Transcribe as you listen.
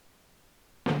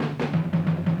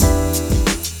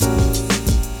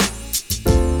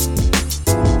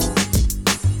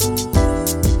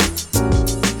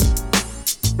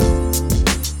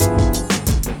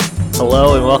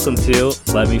Hello and welcome to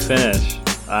Let Me Finish.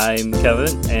 I'm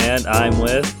Kevin and I'm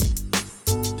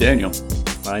with Daniel.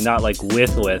 Not like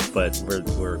with, but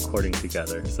we're recording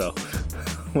together. So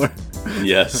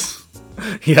Yes.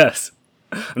 Yes.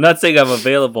 I'm not saying I'm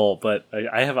available, but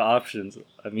I have options.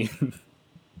 I mean,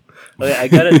 okay, I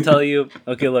gotta tell you.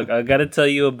 Okay, look, I gotta tell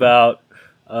you about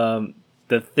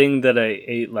the thing that I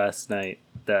ate last night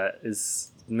that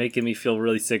is making me feel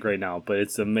really sick right now. But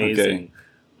it's amazing.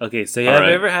 Okay, so have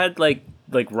you ever had like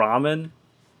ramen?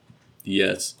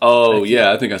 Yes. Oh, Okay.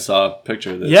 yeah. I think I saw a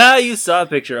picture of this. Yeah, you saw a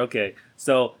picture. Okay,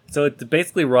 so it's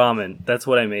basically ramen. That's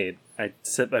what I made. I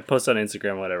post on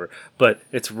Instagram, whatever. But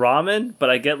it's ramen. But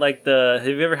I get like have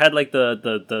you ever had like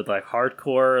the like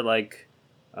hardcore like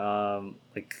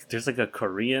there's like a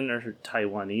Korean or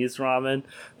Taiwanese ramen.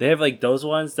 They have like those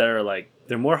ones that are like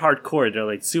they're more hardcore. They're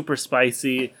like super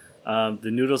spicy. The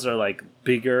noodles are like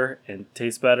bigger and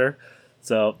taste better.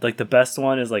 So like the best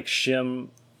one is like Shin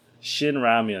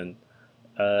Ramyun.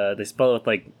 They spell it with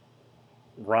like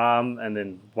Ram and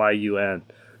then YUN.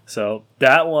 So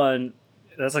that one,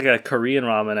 that's like a Korean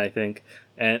ramen, I think,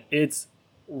 and it's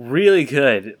really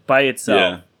good by itself.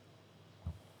 Yeah.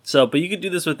 So, but you could do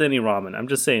this with any ramen. I'm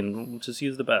just saying, just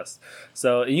use the best.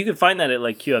 So you can find that at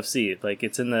like QFC. Like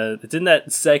it's in that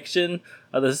section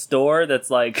of the store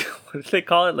that's like what do they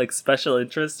call it? Like special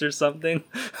interest or something,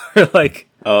 or like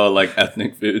like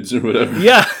ethnic foods or whatever.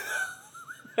 yeah.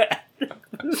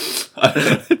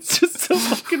 It's just so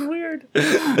fucking weird.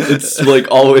 It's like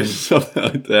always something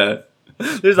like that.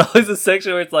 There's always a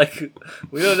section where it's like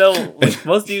we don't know. Like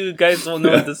most of you guys won't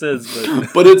know what this is,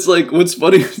 But it's like what's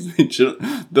funny is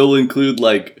they'll include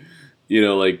like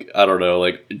like I don't know,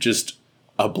 like just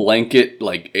a blanket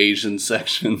like Asian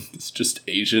section. It's just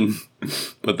Asian,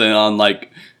 but then on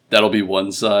like that'll be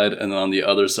one side, and then on the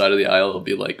other side of the aisle it'll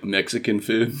be like Mexican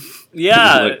food.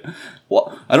 Yeah. Like,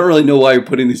 well, I don't really know why you're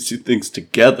putting these two things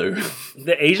together.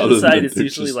 The Asian side is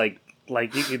usually just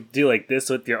like you could do like this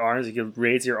with your arms. You could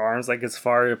raise your arms like as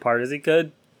far apart as you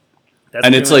could. That's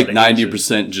and it's like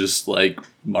 90% just like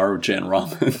Maruchan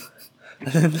ramen.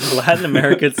 The Latin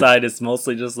American side is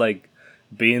mostly just like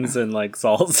beans and like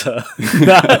salsa.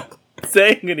 Not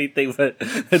saying anything, but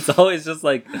it's always just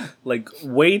like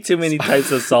way too many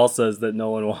types of salsas that no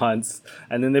one wants.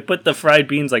 And then they put the fried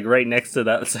beans like right next to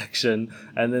that section.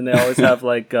 And then they always have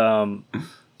like I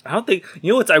don't think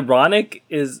what's ironic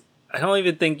is I don't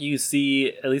even think you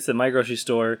see, at least at my grocery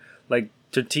store, like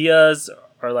tortillas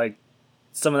or like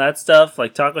some of that stuff,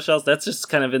 like taco shells. That's just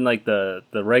kind of in like the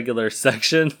regular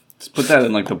section. Just put that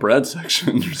in like the bread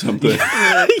section or something.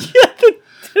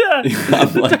 Yeah,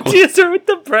 the like, tortillas are with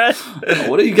the bread.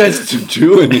 What are you guys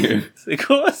doing here? Like,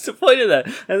 what's the point of that?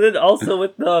 And then also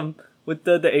with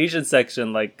the Asian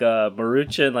section, like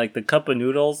Maruchan, like the cup of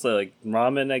noodles, like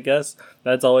ramen, I guess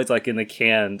that's always like in the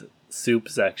canned soup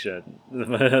section.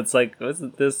 It's like,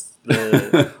 wasn't this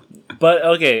the... But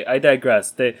okay, I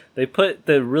digress. They put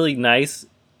the really nice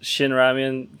Shin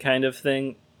Ramyun kind of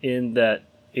thing in that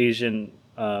Asian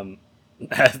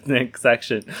ethnic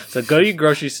section. So go to your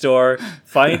grocery store,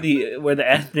 find where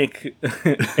the ethnic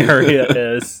area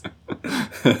is.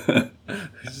 It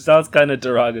sounds kind of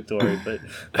derogatory, but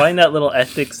find that little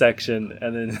ethnic section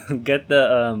and then get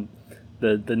the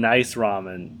nice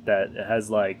ramen that has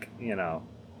like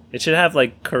it should have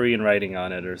like Korean writing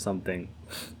on it or something,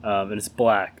 and it's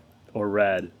black or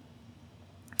red.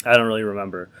 I don't really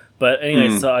remember, but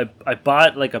anyway, so I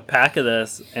bought like a pack of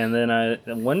this, and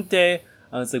then one day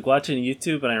I was like watching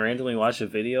YouTube and I randomly watched a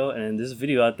video, and this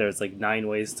video out there is like 9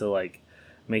 ways to like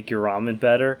make your ramen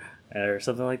better or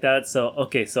something like that. So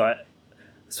okay, so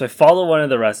I follow one of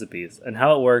the recipes, and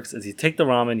how it works is you take the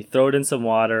ramen, you throw it in some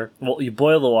water. Well, you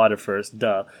boil the water first,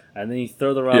 duh, and then you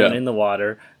throw the ramen in the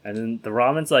water, and then the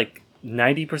ramen's like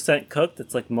 90% cooked.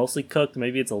 It's like mostly cooked.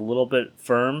 Maybe it's a little bit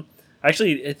firm.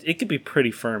 Actually, it could be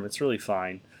pretty firm. It's really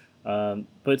fine, but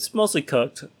it's mostly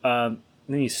cooked. Then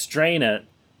you strain it,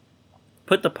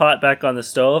 put the pot back on the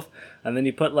stove, and then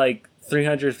you put like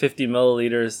 350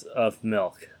 milliliters of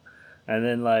milk. And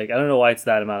then, like, I don't know why it's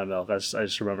that amount of milk. I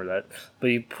just remember that. But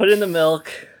you put in the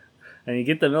milk, and you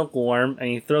get the milk warm,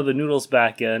 and you throw the noodles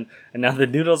back in, and now the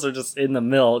noodles are just in the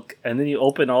milk, and then you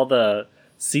open all the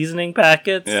seasoning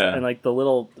packets and, like, the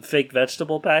little fake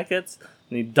vegetable packets,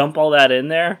 and you dump all that in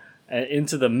there and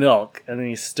into the milk, and then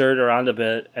you stir it around a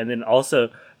bit, and then also,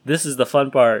 this is the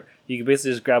fun part, you can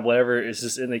basically just grab whatever is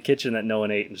just in the kitchen that no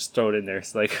one ate and just throw it in there.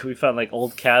 So like we found like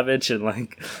old cabbage and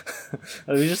like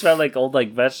we just found like old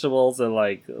like vegetables and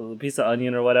like a piece of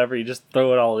onion or whatever. You just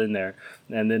throw it all in there.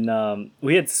 And then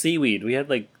we had seaweed. We had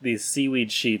like these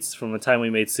seaweed sheets from the time we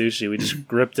made sushi. We just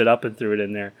ripped it up and threw it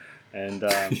in there. And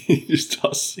You just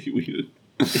toss seaweed.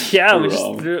 yeah,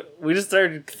 Ramen. we just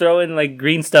started throwing like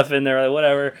green stuff in there, like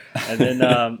whatever. And then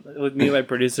with me and my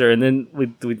producer, and then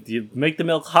you make the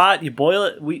milk hot, you boil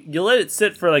it. You let it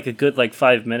sit for like a good like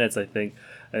 5 minutes, I think,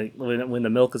 when the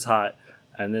milk is hot,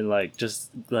 and then like just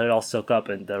let it all soak up.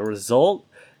 And the result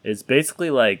is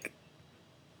basically like,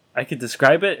 I could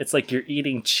describe it. It's like you're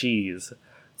eating cheese.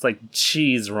 It's like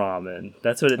cheese ramen.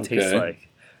 That's what it tastes Okay. like.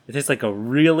 It tastes like a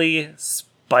really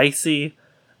spicy,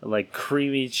 like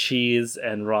creamy cheese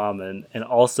and ramen, and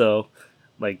also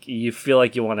like you feel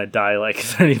like you want to die like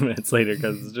 30 minutes later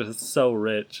because it's just so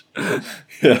rich.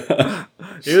 Yeah.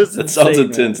 It was That sounds insane,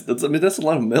 intense. That's a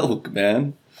lot of milk,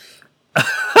 man. Like,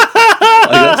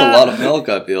 that's a lot of milk,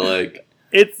 I feel like.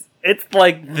 It's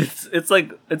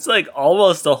like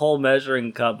almost a whole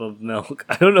measuring cup of milk.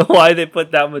 I don't know why they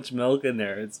put that much milk in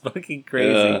there. It's fucking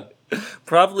crazy.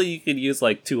 Probably you could use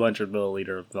like 200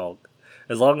 milliliter of milk,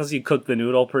 as long as you cook the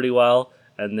noodle pretty well,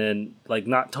 and then like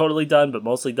not totally done but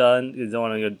mostly done. You don't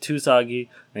want to go too soggy,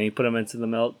 and you put them into the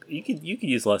milk. You could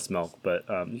use less milk, but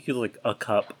you could like a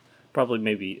cup, probably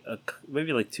maybe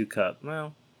like 2 cup.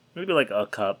 Well, maybe like a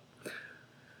cup.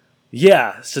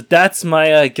 Yeah, so that's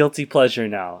my guilty pleasure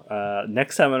now.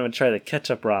 Next time I'm gonna try the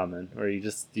ketchup ramen, where you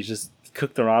just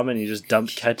cook the ramen, and you just dump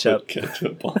ketchup. Put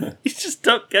ketchup on it. You just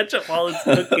dump ketchup while it's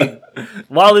cooking,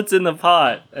 while it's in the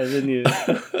pot, and then you.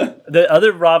 The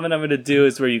other ramen I'm gonna do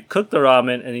is where you cook the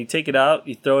ramen and you take it out,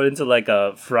 you throw it into like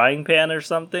a frying pan or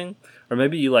something, or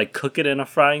maybe you like cook it in a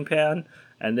frying pan,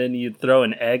 and then you throw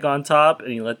an egg on top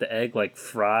and you let the egg like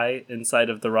fry inside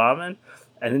of the ramen.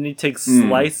 And then you take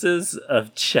slices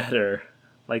of cheddar,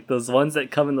 like those ones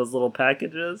that come in those little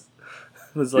packages.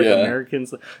 Those like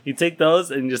Americans. You take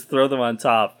those and you just throw them on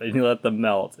top, and you let them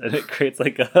melt, and it creates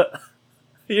like a.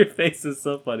 Your face is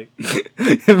so funny.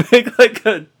 You make like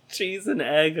a cheese and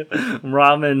egg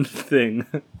ramen thing.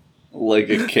 Like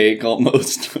a cake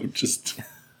almost. Just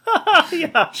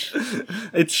Yeah,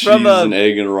 it's cheese from and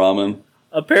egg and ramen.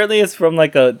 Apparently, it's from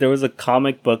like there was a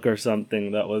comic book or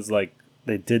something that was like.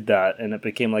 They did that, and it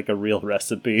became like a real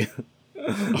recipe.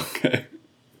 Okay.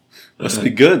 Must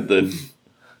be good then.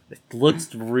 It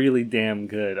looks really damn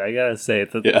good. I gotta say,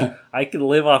 Yeah. I can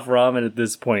live off ramen at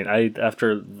this point.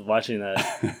 After watching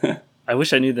that, I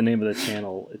wish I knew the name of the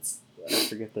channel. I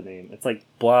forget the name. It's like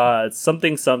blah. It's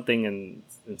something and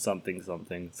something.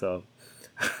 So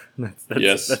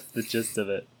Yes. that's the gist of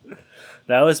it.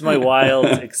 That was my wild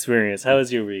experience. How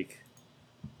was your week?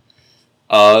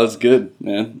 It's good,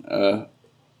 man.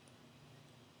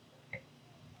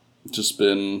 Just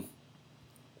been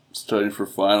studying for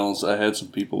finals. I had some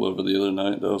people over the other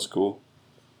night. That was cool.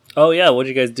 Oh yeah, what'd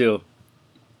you guys do?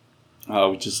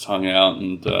 We just hung out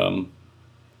and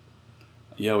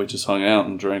we just hung out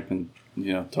and drank and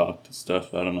talked and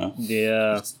stuff. I don't know.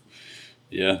 Yeah.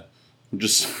 Yeah.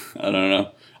 I don't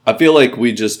know. I feel like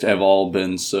we just have all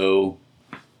been so,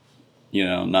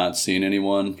 not seeing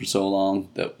anyone for so long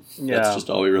that that's just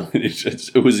all we really need.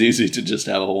 It was easy to just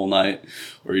have a whole night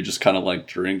where you just kind of like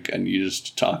drink and you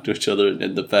just talk to each other,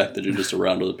 and the fact that you're just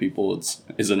around other people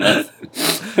is enough.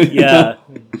 Yeah.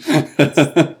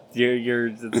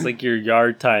 It's like your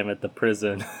yard time at the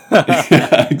prison.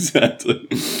 Yeah, exactly.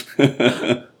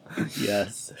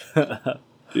 Yes.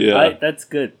 Yeah. That's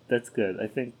good. That's good. I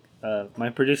think my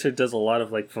producer does a lot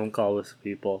of like phone calls with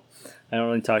people. I don't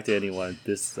really talk to anyone.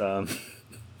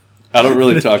 I don't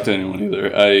really talk to anyone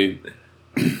either. I've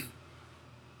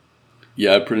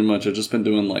just been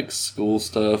doing like school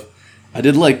stuff. I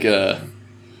did like a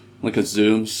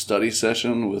Zoom study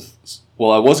session I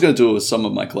was going to do it with some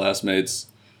of my classmates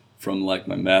from like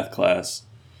my math class,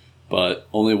 but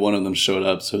only one of them showed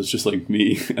up. So it's just like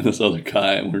me and this other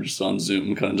guy, and we're just on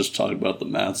Zoom kind of just talking about the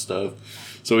math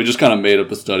stuff. So we just kind of made up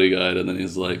a study guide, and then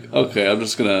he's like, okay, I'm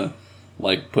just going to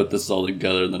like put this all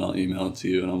together and then I'll email it to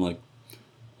you. And I'm like,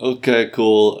 okay,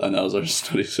 cool. And that was our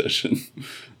study session.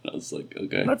 I was like,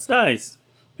 okay. That's nice.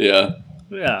 Yeah.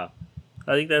 Yeah.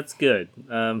 I think that's good.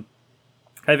 Have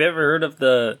you ever heard of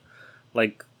the,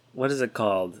 like, what is it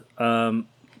called? Do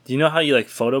you know how you, like,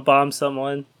 photobomb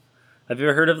someone? Have you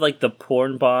ever heard of, like, the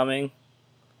porn bombing?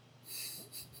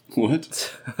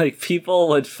 What? Like, people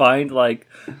would find, like,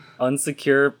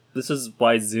 unsecure... This is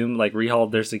why Zoom, like,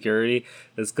 rehauled their security.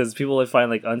 Is because people would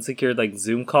find, like, unsecured, like,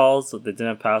 Zoom calls that didn't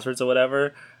have passwords or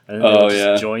whatever. And then they would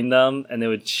just join them, and they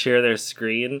would share their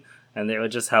screen, and they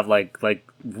would just have, like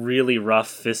really rough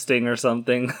fisting or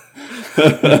something.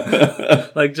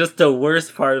 Like, just the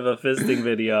worst part of a fisting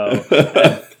video.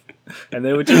 And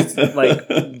they would just, like,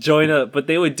 but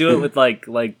they would do it with,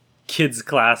 like kids'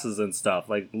 classes and stuff,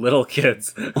 like little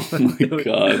kids. Oh my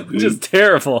god, dude. Just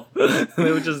terrible.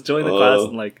 They would just join the class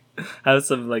and like have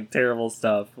some like terrible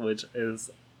stuff, which is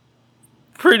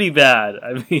pretty bad.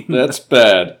 I mean, That's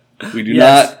bad. We do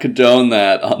Yes. not condone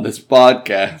that on this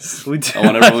podcast. we do I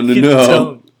want not everyone to know.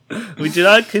 condone- We do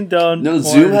not condone. No, porn.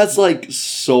 Zoom has like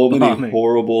so many bombing.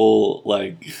 horrible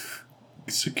like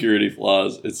security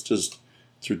flaws. It's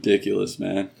ridiculous,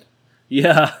 man.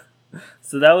 Yeah.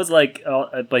 So that was like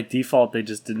by default they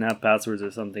just didn't have passwords or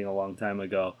something a long time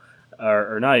ago,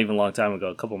 or not even a long time ago,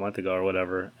 a couple months ago or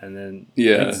whatever. And then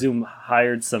Yeah. like, Zoom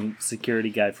hired some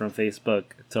security guy from Facebook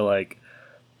to like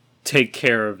take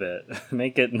care of it,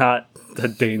 make it not a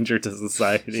danger to It's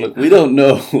society. like we don't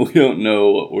know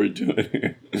what we're doing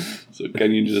here. So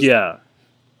can you just Yeah.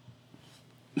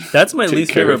 That's my take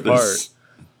least care favorite of part. this?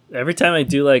 Every time I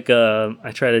do like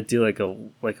I try to do like a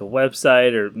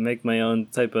website or make my own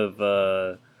type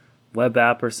of web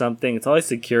app or something. It's always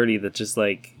security that just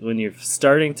like when you're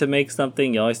starting to make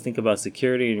something, you always think about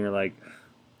security and you're like,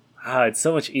 it's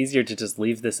so much easier to just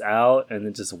leave this out and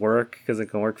then just work because it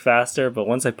can work faster. But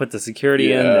once I put the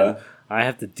security in, then I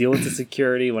have to deal with the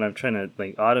security when I'm trying to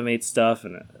like automate stuff,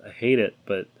 and I hate it.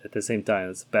 But at the same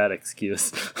time, it's a bad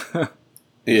excuse.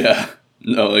 Yeah.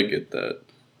 No, I get that.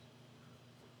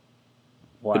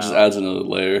 Wow. It just adds another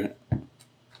layer.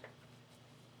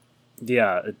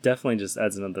 Yeah, it definitely just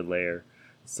adds another layer.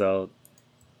 So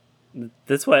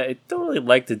that's why I don't really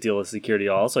like to deal with security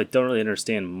at all. Also, I don't really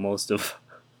understand most of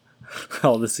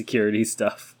all the security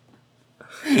stuff.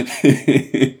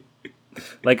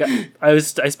 Like I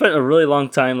spent a really long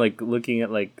time like looking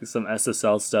at like some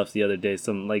SSL stuff the other day,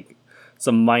 some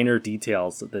minor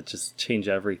details that just change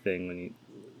everything when you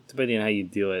depending on how you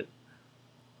do it.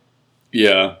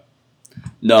 Yeah.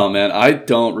 No, man, I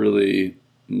don't really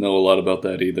know a lot about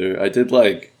that either. I did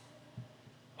like,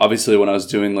 obviously when I was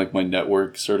doing like my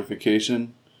network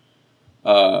certification,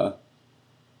 we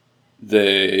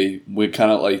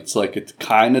kind of like, it's like it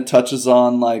kind of touches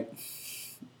on like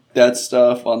that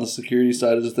stuff on the security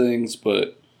side of things,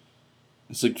 but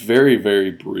it's like very,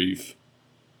 very brief.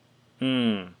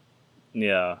 Yeah.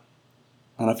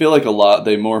 And I feel like a lot,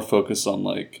 they more focus on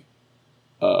like,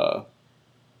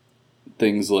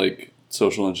 things like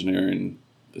social engineering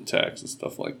attacks and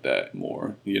stuff like that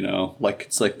more, you know? Like,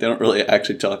 it's like they don't really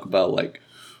actually talk about like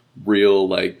real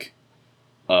like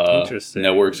Interesting.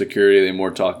 network security. They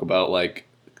more talk about like,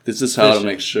 this is how Phishing. to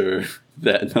make sure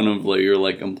that none of like your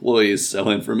like employees sell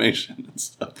information and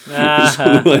stuff.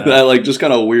 Something like that, like just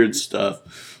kind of weird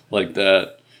stuff like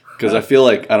that. Because I feel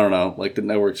like, I don't know, like the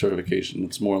network certification,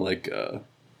 it's more like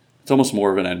it's almost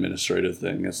more of an administrative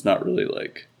thing. It's not really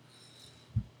like,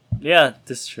 Yeah,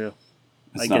 that's true.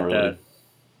 it's I not get really. that.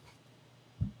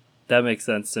 That makes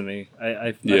sense to me.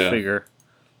 I Yeah. figure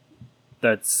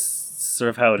that's sort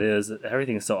of how it is.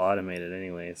 Everything is so automated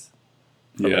anyways.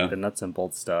 But Yeah. like the nuts and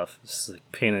bolts stuff, it's just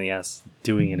like pain in the ass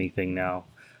doing anything now.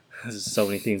 There's so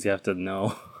many things you have to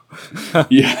know.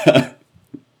 Yeah.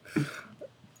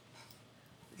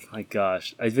 My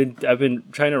gosh, I've been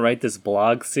trying to write this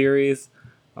blog series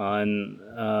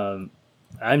on.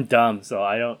 I'm dumb, so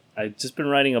I've just been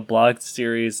writing a blog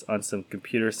series on some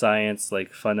computer science,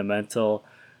 like fundamental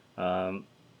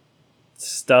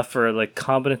stuff for like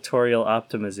combinatorial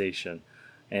optimization.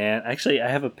 And actually, I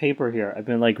have a paper here. I've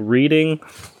been like reading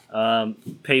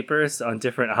papers on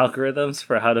different algorithms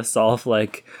for how to solve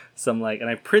like some like, and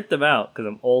I print them out because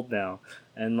I'm old now.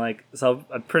 And like, so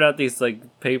I print out these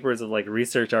like papers of like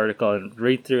research article and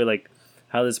read through like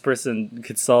how this person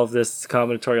could solve this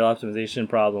combinatorial optimization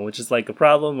problem, which is like a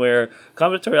problem where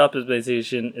combinatorial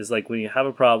optimization is like when you have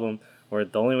a problem where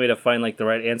the only way to find like the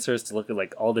right answer is to look at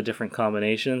like all the different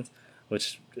combinations,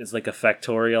 which is like a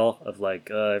factorial of like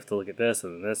I have to look at this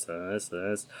and this and this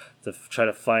and this to try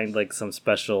to find like some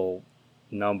special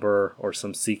number or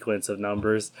some sequence of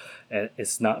numbers, and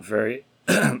it's not very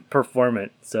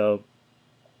performant. So,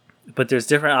 but there's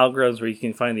different algorithms where you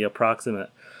can find the approximate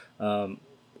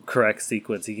correct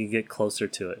sequence. You can get closer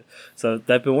to it. So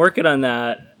I've been working on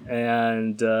that,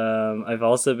 and I've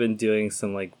also been doing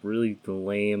some like really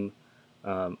lame,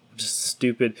 just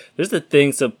stupid. There's the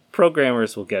thing. So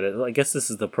programmers will get it. I guess this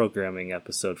is the programming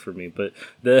episode for me, but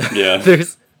Yeah.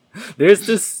 there's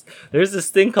this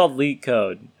thing called leak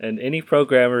code, and any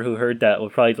programmer who heard that will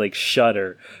probably like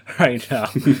shudder right now.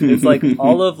 It's like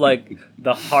all of like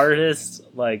the hardest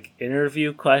like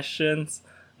interview questions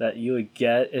that you would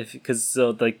get because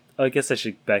so like I guess I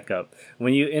should back up.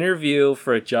 When you interview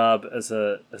for a job as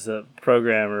a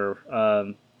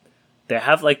programmer, they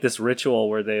have like this ritual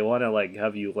where they want to like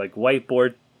have you like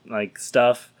whiteboard like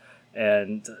stuff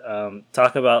and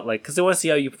talk about like because they want to see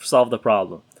how you solve the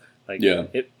problem. Like, Yeah.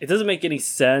 it doesn't make any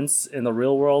sense in the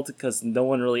real world because no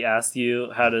one really asked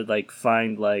you how to like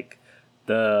find like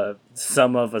the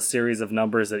sum of a series of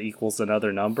numbers that equals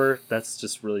another number. That's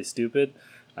just really stupid.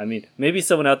 I mean, maybe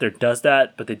someone out there does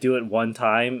that, but they do it one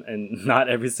time, and not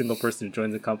every single person who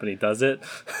joins the company does it.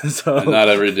 So Not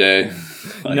every day.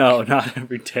 no, not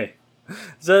every day.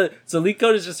 So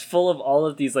LeetCode is just full of all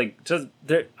of these like just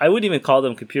I wouldn't even call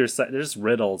them computer science. They're just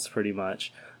riddles, pretty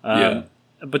much. Yeah.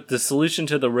 But the solution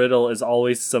to the riddle is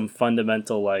always some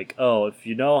fundamental like, oh, if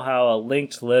you know how a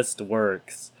linked list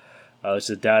works, which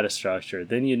is a data structure,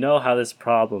 then you know how this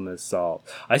problem is solved.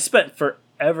 I spent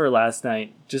forever last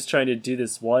night just trying to do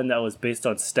this one that was based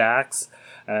on stacks.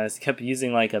 And I kept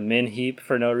using like a min heap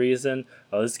for no reason.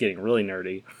 Oh, this is getting really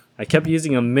nerdy. I kept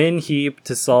using a min heap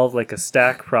to solve like a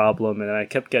stack problem, and I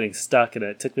kept getting stuck, and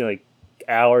it took me like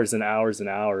hours and hours and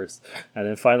hours. And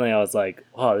then finally I was like,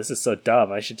 oh, this is so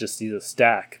dumb. I should just use a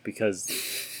stack because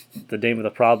the name of the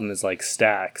problem is like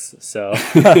stacks. So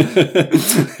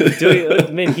doing it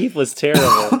with min heap was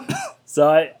terrible.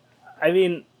 So I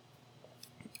mean,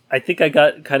 I think I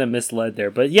got kind of misled there.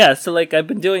 But yeah, so like I've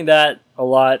been doing that a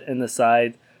lot in the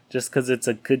side just because it's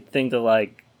a good thing to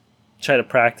like try to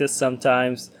practice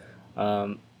sometimes.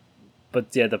 But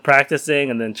yeah, the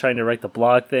practicing and then trying to write the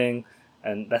blog thing,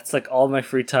 and that's like all my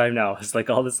free time now. It's like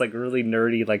all this like really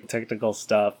nerdy like technical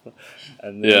stuff,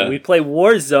 and then we play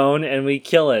Warzone and we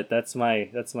kill it. That's my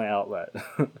outlet.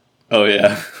 Oh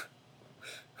yeah.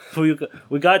 we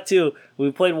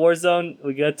played Warzone.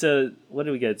 We got to, what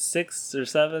did we get, 6 or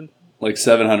 7? Like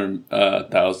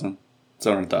 700,000.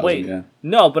 700,000. Wait, yeah.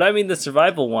 No, but I mean the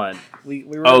survival one. We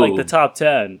were like the top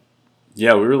 10.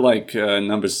 Yeah, we were like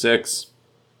number 6.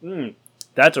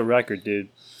 That's a record, dude.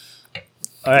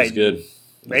 All right, good.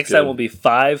 Next time we'll be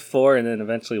 5-4, and then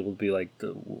eventually we'll be like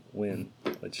the win.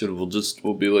 Dude,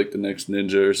 we'll be like the next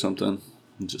Ninja or something.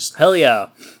 Hell yeah!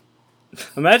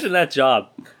 Imagine that job.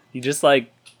 You just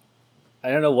like,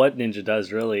 I don't know what Ninja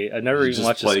does really. I've never even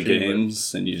watched a streamer. Play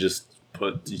games and you just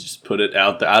put it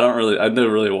out there. I've never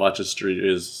really watched a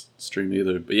stream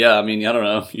either. But yeah, I mean, I don't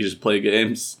know. You just play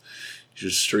games. You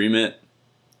just stream it.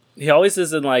 He always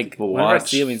is in like, whenever I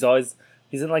see him,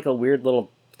 he's in like a weird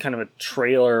little kind of a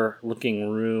trailer looking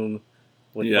room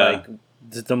with like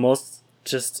the most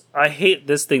just, I hate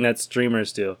this thing that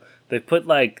streamers do. They put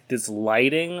like this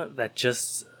lighting that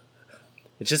just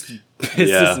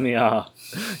pisses me off.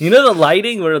 You know the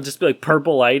lighting where it'll just be like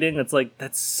purple lighting? It's like,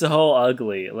 that's so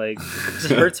ugly. Like, it just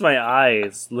hurts my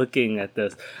eyes looking at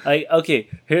this. Like, okay,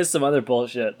 here's some other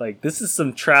bullshit. Like, this is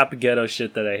some trap ghetto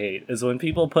shit that I hate. Is when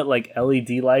people put like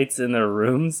LED lights in their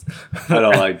rooms. I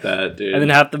don't like that, dude. And then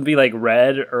have them be like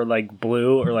red or like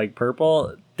blue or like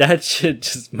purple. That shit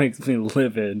just makes me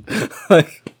livid.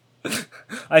 Like,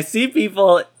 I see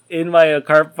people in my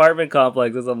apartment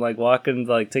complex as I'm like walking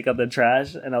to like take out the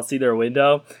trash, and I'll see their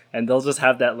window and they'll just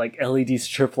have that like LED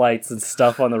strip lights and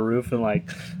stuff on the roof, and like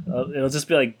it'll just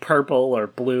be like purple or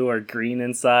blue or green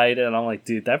inside, and I'm like,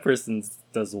 dude, that person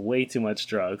does way too much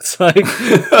drugs. Like,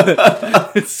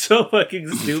 it's so fucking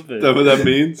stupid. Is that what that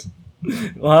means?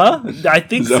 Huh? I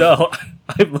think so.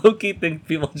 I low-key think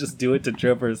people just do it to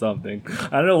trip or something.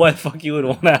 I don't know why the fuck you would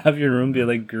want to have your room be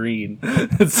like green.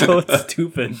 It's so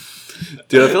stupid.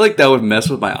 Dude, I feel like that would mess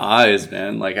with my eyes,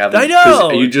 man. Like having, I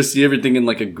know! You just see everything in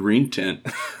like a green tint.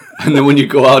 And then when you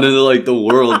go out into like the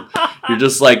world, you're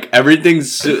just like,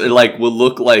 everything's like will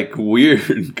look like weird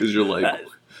because you're like,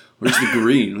 where's the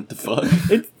green? What the fuck?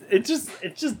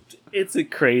 It's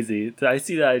crazy. I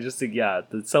see that. I just think, yeah,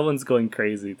 that someone's going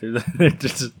crazy. They're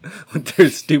just with their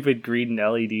stupid green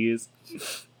LEDs.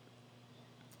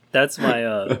 That's my.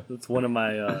 That's one of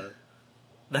my.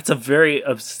 That's a very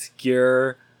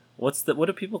obscure. What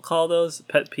do people call those?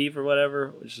 Pet peeve or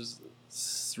whatever, which is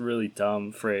a really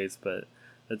dumb phrase, but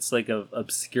it's like a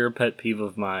obscure pet peeve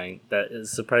of mine that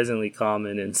is surprisingly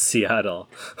common in Seattle.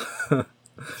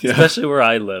 Yeah. Especially where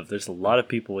I live. There's a lot of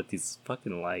people with these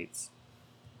fucking lights.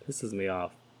 Pisses me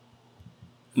off.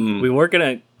 We were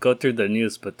gonna go through the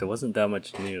news, but there wasn't that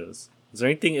much news. Is there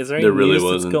any news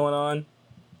that's going on?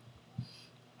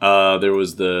 There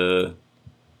was the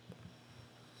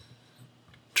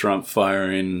Trump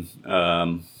firing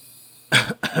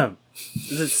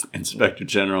Inspector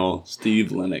General Steve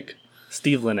Linick.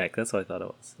 Steve Linick, that's what I thought it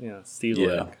was. Yeah, Steve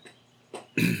Linick.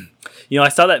 You know, I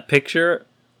saw that picture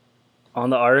on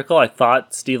the article. I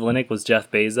thought Steve Linick was Jeff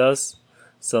Bezos.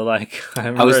 So, like,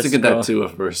 I was thinking that too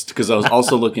at first, because I was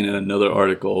also looking at another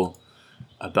article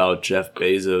about Jeff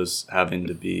Bezos having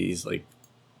to be, like,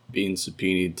 being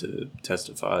subpoenaed to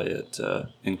testify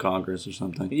in Congress or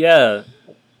something. Yeah.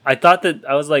 I thought that,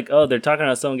 I was like, oh, they're talking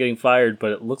about someone getting fired,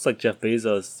 but it looks like Jeff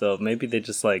Bezos, so maybe they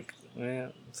just, like,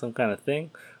 some kind of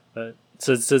thing. But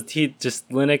so he just,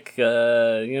 Linick,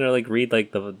 like, read,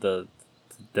 like, the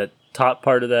top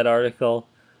part of that article,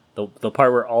 the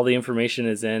part where all the information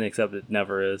is in, except it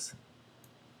never is.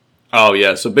 Oh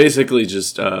yeah, so basically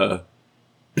just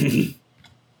excuse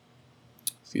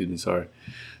me, sorry.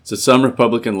 So some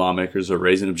Republican lawmakers are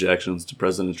raising objections to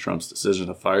President Trump's decision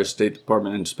to fire State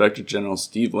Department Inspector General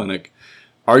Steve Linick,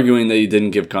 arguing that he didn't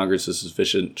give Congress a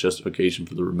sufficient justification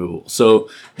for the removal. So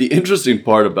the interesting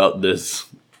part about this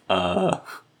thing,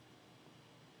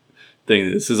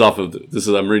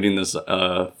 I'm reading this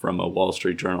from a Wall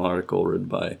Street Journal article written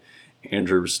by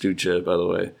Andrew Rastuccia, by the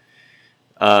way.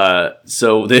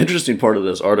 So the interesting part of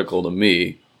this article to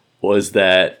me was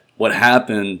that what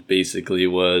happened basically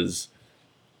was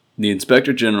the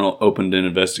Inspector General opened an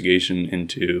investigation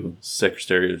into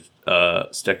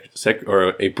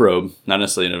or a probe, not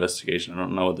necessarily an investigation. I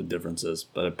don't know what the difference is,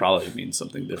 but it probably means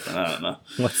something different. I don't know.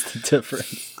 What's the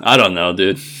difference? I don't know,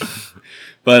 dude.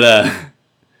 But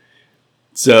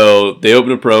so they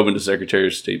opened a probe into Secretary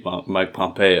of State Mike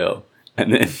Pompeo,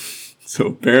 and then so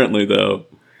apparently though,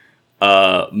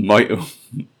 Mike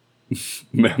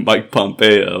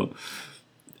Pompeo,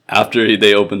 after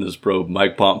they opened this probe,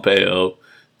 Mike Pompeo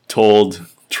told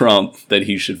Trump that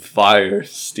he should fire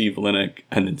Steve Linick,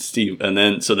 and then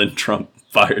Trump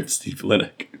fired Steve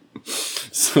Linick.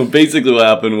 So basically what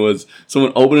happened was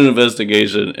someone opened an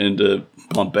investigation into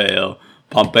Pompeo.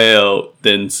 Pompeo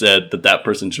then said that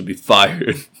person should be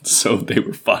fired, so they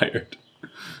were fired.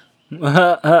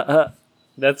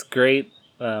 That's great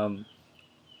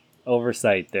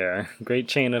oversight there. Great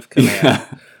chain of command. Yeah.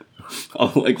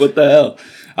 Oh, like, what the hell?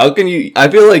 How can you... I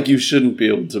feel like you shouldn't be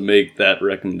able to make that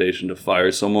recommendation to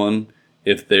fire someone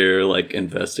if they're, like,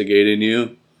 investigating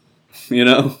you. You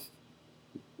know?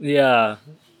 Yeah.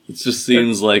 It just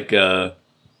seems like, yeah.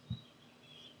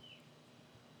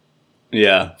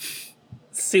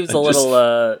 Seems a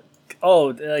little,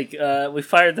 we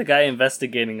fired the guy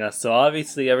investigating us, so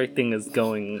obviously everything is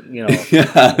going, yeah,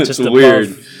 just above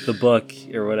weird. The book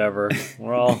or whatever.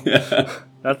 We're all... Yeah.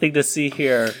 Nothing to see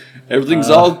here.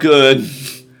 Everything's all good.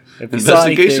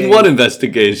 Investigation? What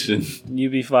investigation?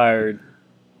 You be fired.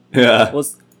 Yeah. Well,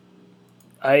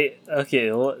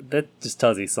 that just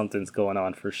tells you something's going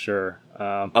on for sure.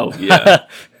 Oh yeah.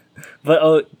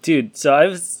 But dude, so I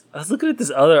was looking at this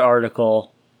other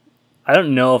article. I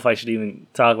don't know if I should even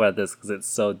talk about this because it's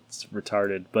so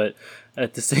retarded. But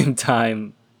at the same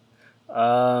time,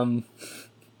 there's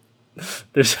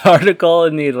an article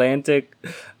in the Atlantic.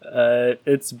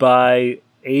 It's by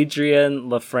Adrian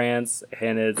LaFrance,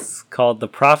 and it's called The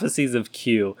Prophecies of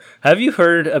Q. Have you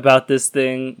heard about this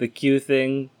thing, the Q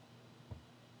thing?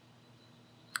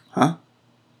 Huh?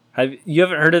 You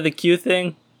haven't heard of the Q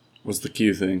thing? What's the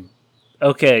Q thing?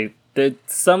 Okay,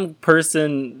 some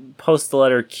person posts the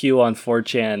letter Q on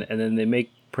 4chan, and then they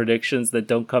make predictions that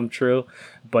don't come true.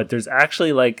 But there's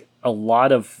actually, like, a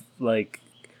lot of, like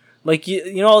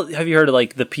you know, have you heard of,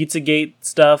 like, the Pizzagate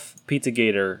stuff?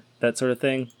 Pizzagator, that sort of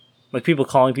thing? Like, people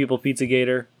calling people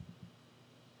Pizzagator?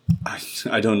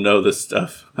 I don't know this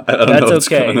stuff. I don't That's know what's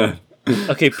okay. going on.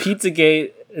 Okay,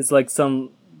 Pizzagate is, like,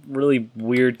 some really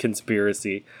weird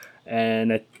conspiracy.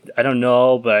 And I don't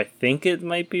know, but I think it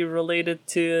might be related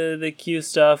to the Q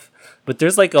stuff. But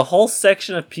there's, like, a whole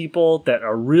section of people that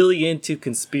are really into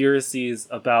conspiracies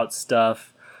about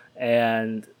stuff.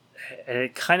 And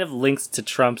it kind of links to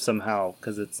Trump somehow,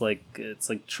 because it's like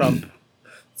Trump.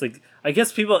 It's like, I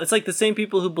guess it's like the same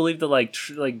people who believe that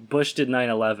like Bush did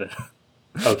 9/11.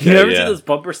 Okay, you ever yeah. see those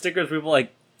bumper stickers? People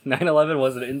like 9/11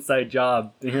 was an inside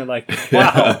job, and you're like,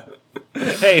 wow.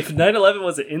 Hey, if 9/11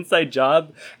 was an inside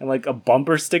job and like a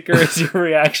bumper sticker is your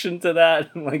reaction to that,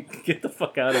 I'm like, get the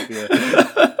fuck out of here.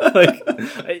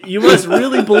 Like, you must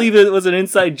really believe it was an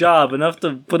inside job enough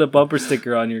to put a bumper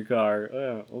sticker on your car.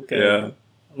 Oh, okay. Yeah.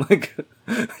 Like,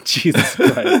 Jesus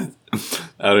Christ.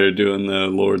 Out here doing the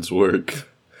Lord's work.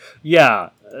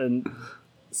 Yeah. And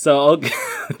so,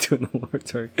 doing the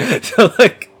Lord's work. So,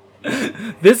 like,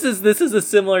 this is a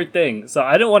similar thing. So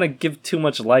I don't want to give too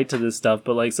much light to this stuff,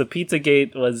 but like, so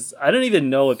Pizzagate was, I don't even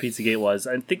know what Pizzagate was.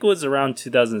 I think it was around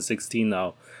 2016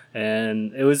 though.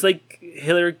 And it was like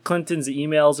Hillary Clinton's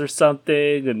emails or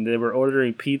something, and they were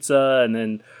ordering pizza, and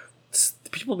then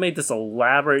people made this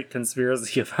elaborate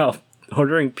conspiracy about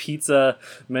ordering pizza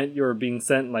meant you were being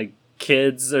sent like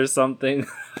kids or something.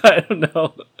 I don't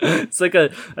know. It's like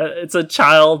it's a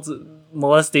child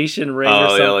molestation ring or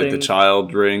something. Oh, yeah, like the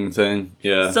child ring thing.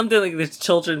 Yeah. Something like there's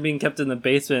children being kept in the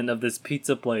basement of this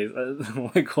pizza place.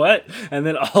 Like, what? And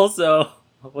then also,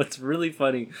 what's really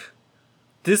funny,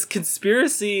 this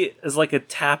conspiracy is like a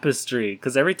tapestry,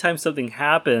 because every time something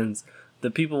happens, the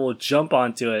people will jump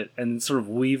onto it and sort of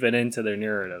weave it into their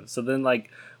narrative. So then, like,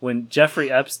 when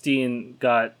Jeffrey Epstein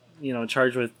got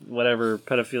charged with whatever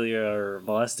pedophilia or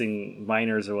molesting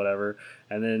minors or whatever,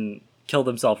 and then killed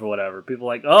himself or whatever. People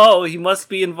are like, oh, he must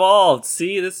be involved.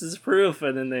 See, this is proof.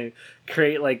 And then they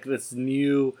create like this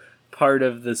new part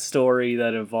of the story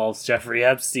that involves Jeffrey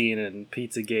Epstein and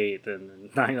Pizzagate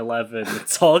and 9/11.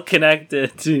 It's all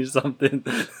connected to something.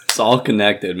 It's all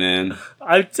connected, man.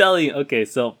 I'm telling you. Okay,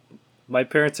 so my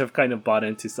parents have kind of bought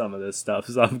into some of this stuff,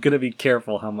 so I'm gonna be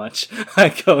careful how much I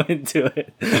go into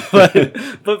it.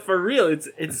 But for real,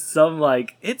 it's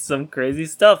some crazy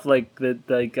stuff. Like that,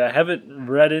 like I haven't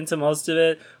read into most of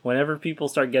it. Whenever people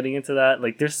start getting into that,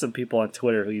 like there's some people on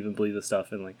Twitter who even believe this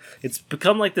stuff, and like it's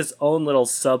become like this own little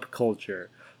subculture.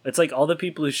 It's like all the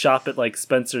people who shop at like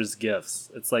Spencer's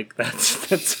Gifts. It's like that's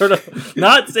sort of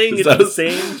not saying it's the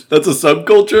same. That's a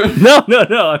subculture?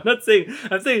 No. I'm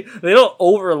saying they don't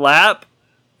overlap,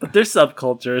 but they're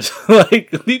subcultures.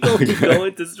 Like people who go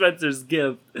into Spencer's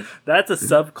Gift, that's a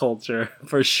subculture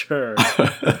for sure.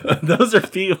 Those are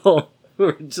people who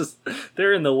are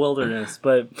they're in the wilderness.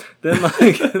 But then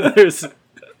like there's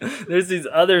these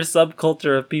other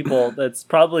subculture of people that's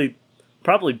probably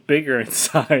bigger in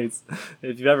size.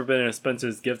 If you've ever been in a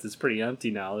Spencer's Gift, it's pretty empty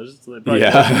now. There's probably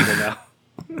people now.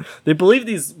 They believe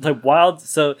these like wild.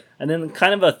 So and then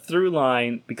kind of a through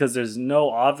line, because there's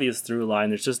no obvious through line.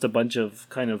 There's just a bunch of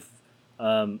kind of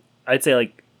I'd say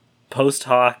like post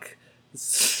hoc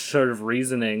sort of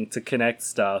reasoning to connect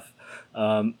stuff.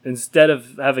 Instead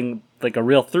of having like a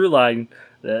real through line,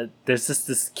 there's just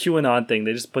this QAnon thing.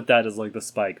 They just put that as like the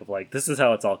spike of like, this is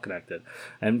how it's all connected.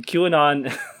 And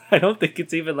QAnon, I don't think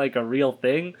it's even like a real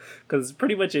thing, because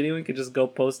pretty much anyone can just go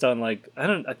post on like,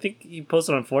 I think he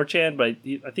posted on 4chan, but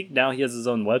I think now he has his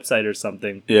own website or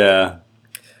something. Yeah.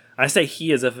 I say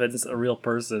he as if it's a real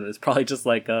person. It's probably just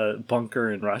like a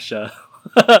bunker in Russia.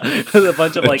 With a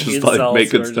bunch of like just incels like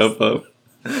making stuff up.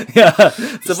 Yeah,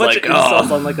 it's a bunch like, of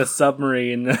incels on like a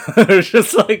submarine. They're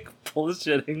just like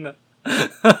bullshitting.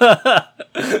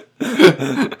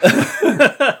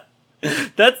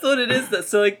 That's what it is.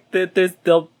 So like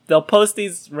they'll post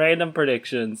these random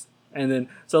predictions, and then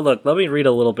so look, let me read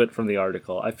a little bit from the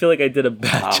article. I feel like I did a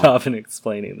bad job in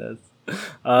explaining this.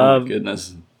 Oh my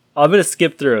goodness. I'm gonna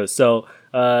skip through. So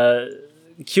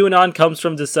QAnon comes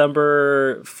from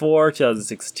December 4,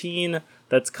 2016.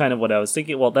 That's kind of what I was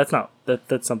thinking. Well, that's not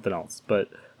that's something else. But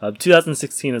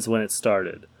 2016 is when it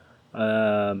started.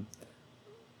 And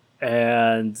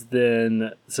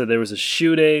then so there was a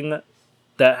shooting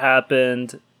that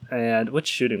happened. And which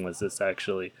shooting was this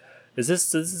actually? Is this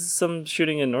some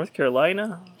shooting in North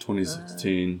Carolina?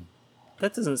 2016.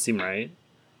 That doesn't seem right.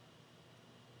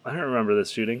 I don't remember this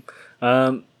shooting.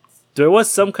 There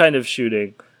was some kind of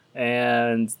shooting,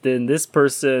 and then this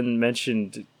person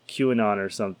mentioned QAnon or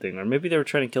something, or maybe they were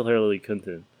trying to kill Hillary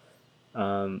Clinton.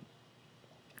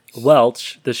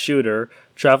 Welch, the shooter,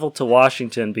 traveled to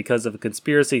Washington because of a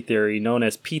conspiracy theory known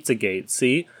as Pizzagate.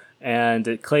 See? And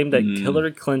it claimed that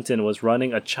Hillary Clinton was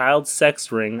running a child sex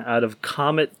ring out of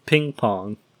Comet Ping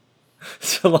Pong.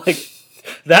 So, like,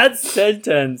 that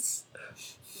sentence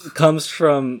comes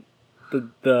from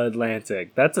the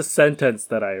Atlantic. That's a sentence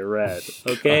that I read.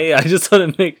 Okay? I just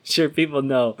want to make sure people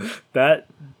know that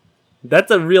that's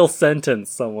a real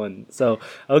sentence, someone. So,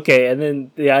 okay, and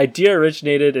then the idea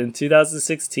originated in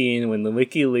 2016 when the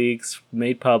WikiLeaks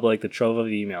made public the trove of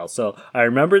emails. So, I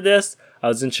remember this. I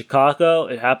was in Chicago.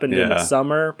 It happened in the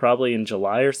summer, probably in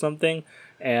July or something.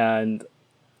 And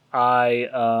I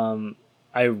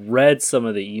read some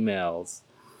of the emails,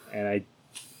 and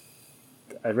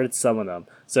I read some of them.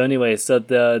 So anyway,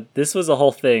 this was a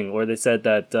whole thing where they said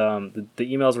that the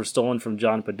emails were stolen from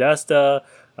John Podesta,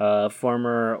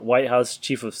 former White House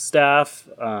chief of staff.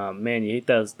 Man, you hate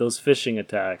those phishing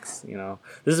attacks. You know,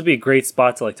 this would be a great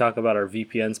spot to like talk about our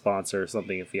VPN sponsor or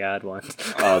something if you had one.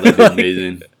 Oh, that'd be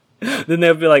amazing. Then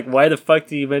they'll be like, "Why the fuck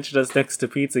do you mention us next to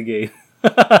Pizzagate?"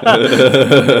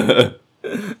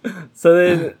 So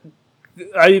then,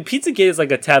 I mean, Pizzagate is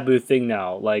like a taboo thing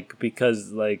now, like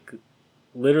because like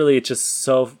literally it's just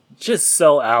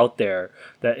so out there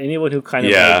that anyone who kind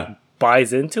of like,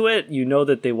 buys into it, you know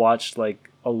that they watched like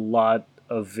a lot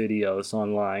of videos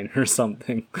online or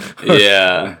something.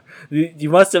 Yeah.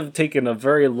 You must have taken a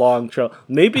very long trail.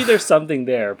 Maybe there's something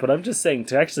there, but I'm just saying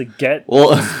to actually get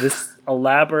this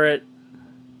elaborate,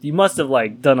 you must have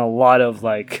like done a lot of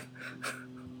like,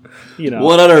 you know.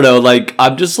 Well, I don't know. Like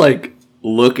I'm just like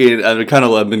looking. I've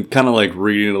been kind of like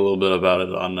reading a little bit about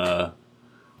it on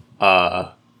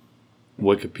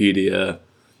Wikipedia,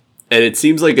 and it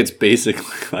seems like it's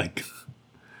basically like,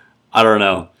 I don't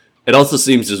know. It also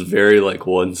seems just very like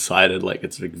one-sided. Like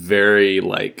it's like very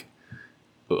like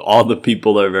all the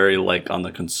people are very like on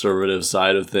the conservative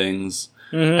side of things.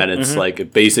 and it's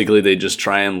like basically they just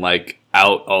try and like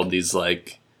out all these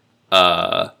like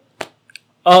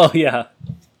Oh yeah,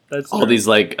 that's all true. these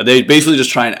like they basically just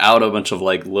try and out a bunch of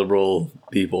like liberal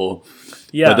people.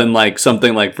 Yeah, But then like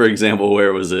something like, for example,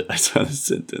 where was it? I saw the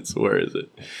sentence. Where is it?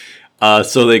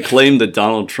 So they claimed that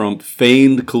Donald Trump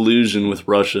feigned collusion with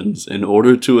Russians in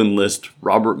order to enlist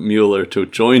Robert Mueller to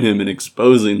join him in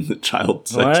exposing the child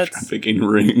sex What? trafficking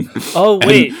ring. Oh,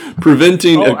 wait. And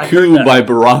preventing Oh, a I heard coup that. by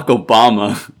Barack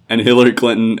Obama and Hillary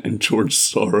Clinton and George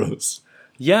Soros.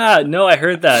 yeah. No, I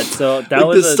heard that. So that Like,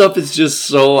 was this stuff is just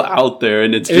so out there,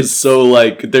 and it's It's- just so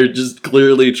like they're just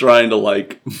clearly trying to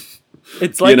like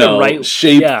It's like a right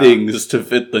shape yeah. things to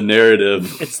fit the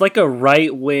narrative. It's like a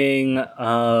right wing.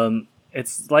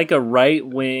 It's like a right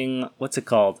wing. What's it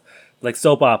called? Like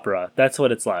soap opera. That's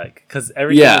what it's like. Because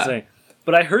everything Yeah. is like.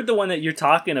 But I heard the one that you're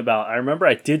talking about. I remember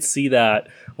I did see that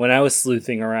when I was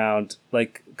sleuthing around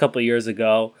like a couple of years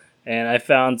ago, and I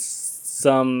found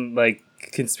some like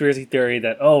conspiracy theory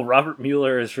that Robert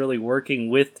Mueller is really working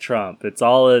with Trump. It's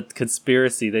all a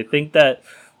conspiracy. They think that.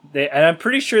 And I'm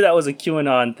pretty sure that was a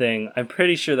QAnon thing. I'm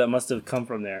pretty sure that must have come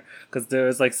from there because there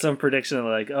was like some prediction of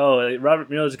like,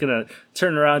 Robert Mueller's gonna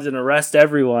turn around and arrest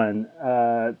everyone.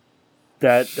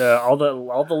 That all the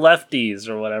lefties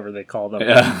or whatever they call them.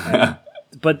 Yeah.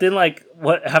 But then like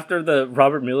what after the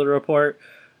Robert Mueller report,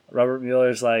 Robert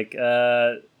Mueller's like,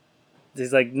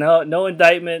 he's like, no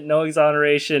indictment, no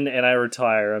exoneration, and I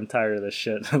retire. I'm tired of this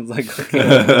shit. I'm like,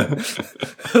 okay.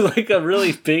 Like a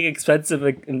really big, expensive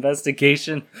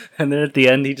investigation, and then at the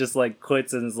end he just like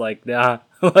quits and is like, nah,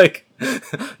 like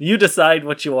you decide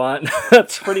what you want.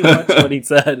 That's pretty much what he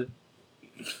said.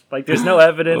 Like there's no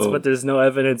evidence, but there's no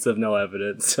evidence of no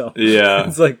evidence. So Yeah.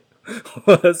 it's like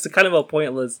it's kind of a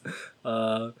pointless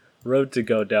road to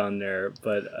go down there.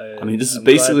 But I mean, this is I'm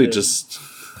basically glad that- just.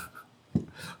 But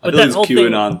I that feel this whole thing-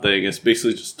 QAnon thing is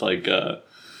basically just like a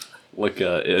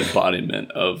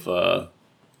embodiment of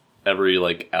every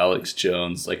like Alex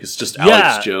Jones. Like it's just Yeah.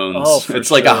 Alex Jones. Oh, for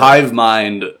it's like a sure. hive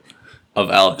mind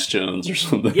of Alex Jones or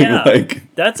something. Yeah.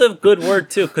 Like That's a good word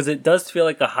too, because it does feel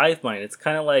like a hive mind. It's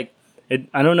kind of like it.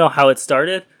 I don't know how it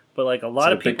started, but like a lot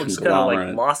like of a big people just kind of like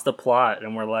conglomerate. lost the plot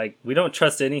and were like, we don't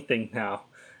trust anything now.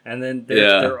 And then there's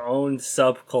Yeah. their own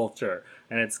subculture,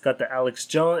 and it's got the Alex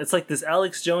Jones. It's like this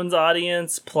Alex Jones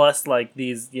audience plus like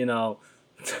these, I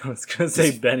was gonna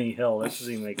say Benny Hill. That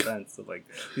doesn't even make sense. So, like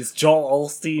these Joel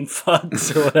Olstein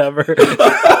fucks or whatever.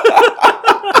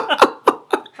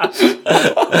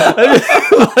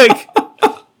 Like.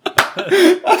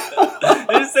 I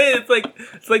just say it's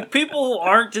like people who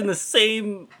aren't in the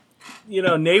same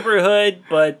neighborhood,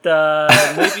 but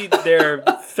maybe their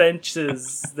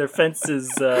fences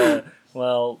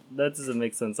well, that doesn't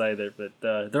make sense either, but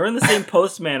they're in the same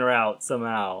postman route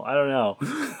somehow. I don't know.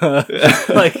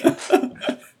 Like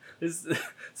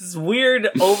this weird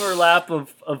overlap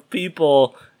of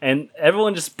people, and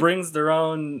everyone just brings their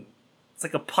own. It's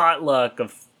like a potluck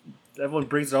of everyone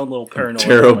brings their own little paranoia.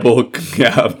 terrible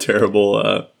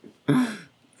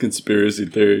conspiracy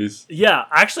theories. Yeah,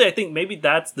 actually, I think maybe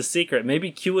that's the secret.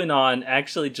 Maybe QAnon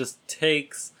actually just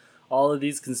takes all of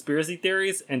these conspiracy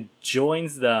theories and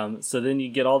joins them. So then you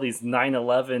get all these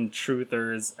 9/11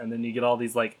 truthers, and then you get all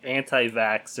these like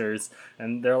anti-vaxxers,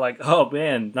 and they're like, "Oh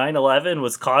man, 9/11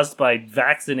 was caused by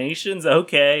vaccinations."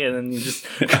 Okay, and then you just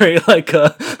create like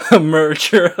a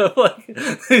merger of like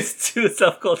these two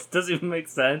subcultures. Doesn't even make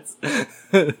sense.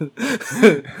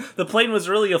 The plane was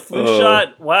really a flu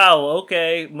shot. Wow.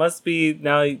 Okay, must be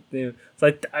now. It's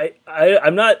like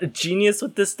I'm not a genius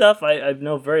with this stuff. I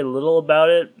know very little about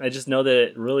it. I just know that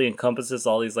it really encompasses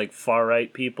all these like far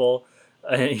right people.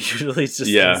 And it usually just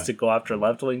seems to go after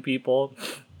left wing people.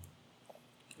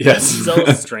 Yes. It's so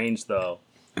strange though.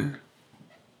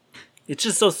 It's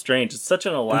just so strange. It's such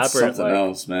an elaborate It's something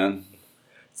else, man.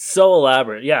 so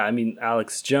elaborate. Yeah, I mean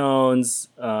Alex Jones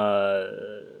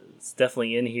is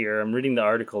definitely in here. I'm reading the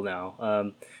article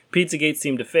now. Pizzagate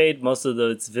seemed to fade. Most of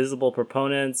its visible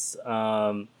proponents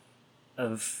have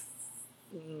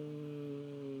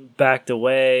backed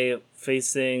away,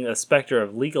 facing a specter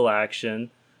of legal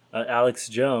action. Alex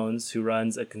Jones, who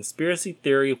runs a conspiracy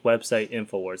theory website,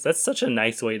 Infowars. That's such a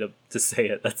nice way to say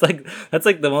it. That's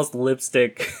like the most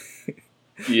lipstick.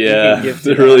 Yeah, give to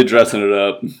they're that. really dressing it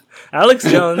up. Alex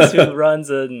Jones, who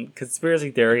runs a conspiracy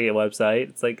theory website.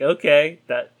 It's like, okay,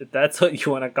 that's what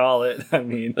you want to call it. I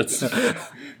mean, That's. okay.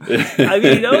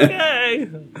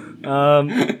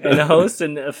 And host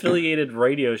an affiliated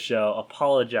radio show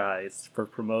apologized for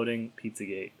promoting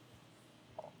Pizzagate.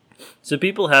 So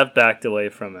people have backed away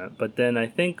from it, but then I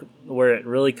think where it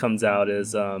really comes out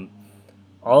is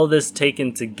all this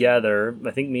taken together,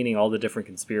 I think meaning all the different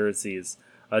conspiracies,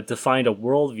 defined a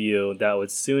worldview that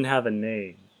would soon have a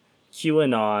name.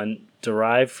 QAnon,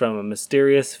 derived from a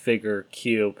mysterious figure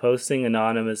Q posting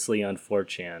anonymously on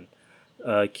 4chan.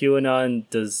 QAnon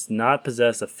does not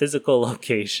possess a physical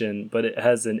location, but it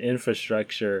has an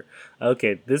infrastructure.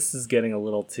 Okay, this is getting a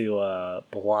little too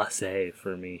blasé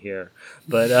for me here.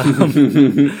 But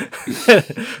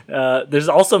there's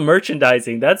also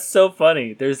merchandising. That's so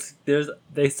funny.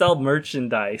 They sell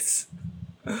merchandise.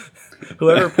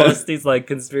 Whoever posts these like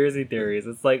conspiracy theories,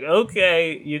 it's like,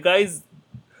 okay, you guys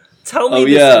tell me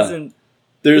this isn't.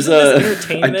 There's isn't this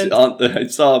entertainment? I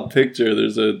saw a picture.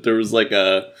 There was like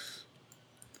a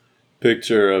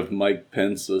picture of Mike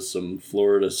Pence with some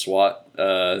Florida SWAT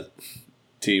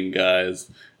team guys,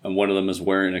 and one of them is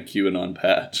wearing a QAnon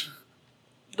patch.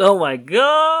 Oh my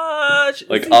gosh!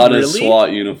 Like on his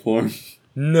SWAT uniform.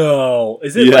 No,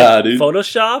 is it like dude.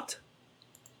 photoshopped?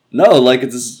 No, like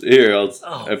it's here.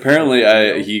 Apparently,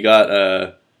 he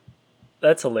got.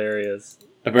 That's hilarious.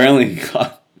 Apparently, he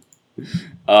got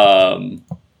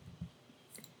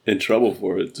in trouble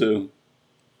for it too.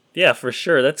 Yeah, for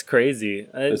sure. That's crazy.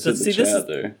 It's in the chat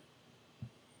there.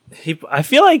 I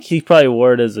feel like he probably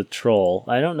wore it as a troll.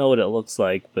 I don't know what it looks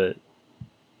like, but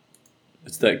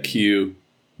it's that Q,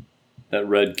 that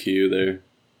red Q there.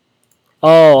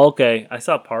 Oh, okay. I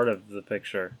saw part of the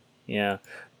picture. Yeah,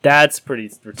 that's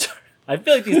pretty. I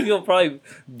feel like these people probably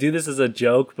do this as a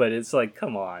joke, but it's like,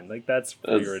 come on, like that's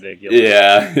pretty ridiculous.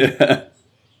 Yeah.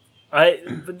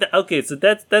 Okay, so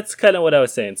that's kind of what I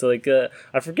was saying. So like,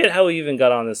 I forget how we even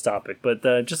got on this topic, but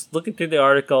just looking through the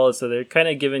article, so they're kind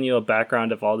of giving you a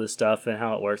background of all this stuff and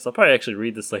how it works. I'll probably actually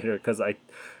read this later because I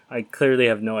clearly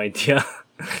have no idea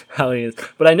how it is,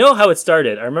 but I know how it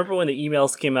started. I remember when the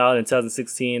emails came out in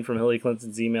 2016 from Hillary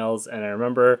Clinton's emails, and I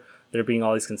remember there being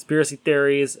all these conspiracy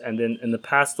theories, and then in the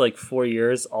past like 4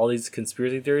 years, all these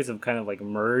conspiracy theories have kind of like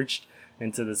merged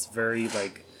into this very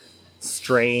like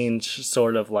strange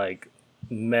sort of like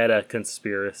meta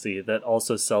conspiracy that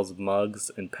also sells mugs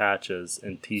and patches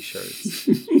and t-shirts.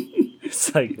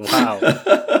 It's like, wow.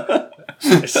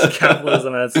 It's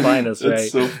capitalism at its finest, right?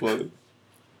 That's so funny.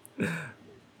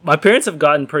 My parents have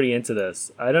gotten pretty into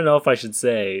this. I don't know if I should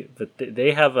say, but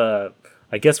they have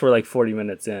I guess we're like 40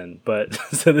 minutes in, but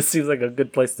so this seems like a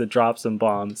good place to drop some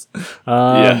bombs.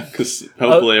 Yeah, because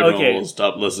hopefully everyone will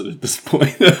stop listening at this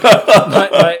point.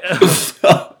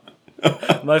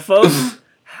 My folks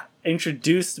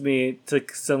introduced me to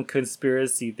some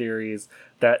conspiracy theories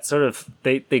that sort of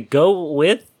they go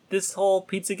with this whole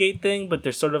Pizzagate thing, but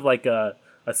they're sort of like a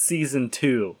season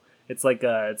 2. It's like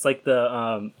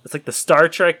the Star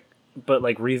Trek, but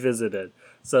like revisited.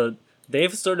 So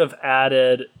they've sort of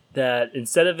added that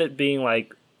instead of it being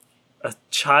like a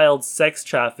child sex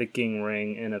trafficking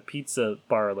ring in a pizza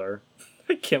parlor,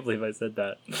 I can't believe I said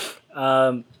that.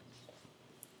 I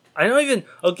don't even...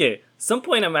 Okay, some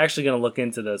point I'm actually going to look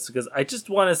into this because I just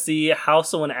want to see how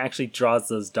someone actually draws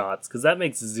those dots because that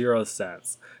makes 0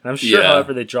 sense. And I'm sure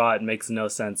however they draw it makes no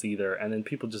sense either. And then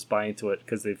people just buy into it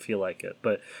because they feel like it.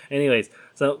 But anyways,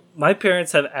 so my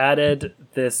parents have added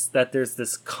this, that there's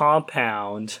this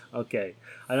compound. Okay,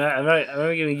 I'm not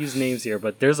going to use names here,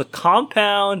 but there's a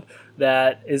compound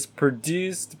that is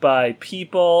produced by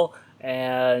people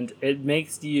and it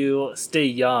makes you stay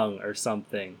young or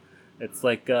something. It's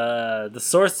like the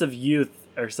source of youth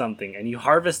or something, and you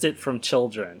harvest it from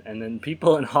children. And then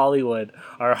people in Hollywood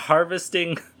are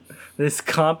harvesting this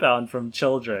compound from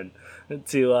children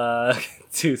to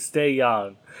stay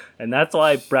young. And that's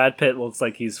why Brad Pitt looks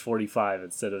like he's 45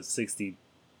 instead of 65.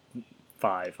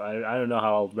 I don't know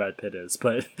how old Brad Pitt is,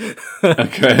 but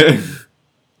okay,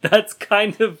 that's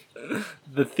kind of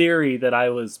the theory that I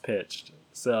was pitched.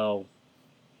 So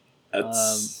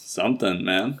that's something,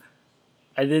 man.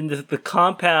 And then the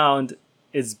compound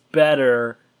is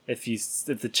better if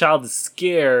the child is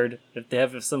scared, if they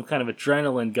have some kind of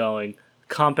adrenaline going.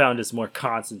 Compound is more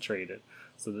concentrated,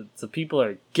 so people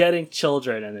are getting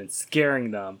children and then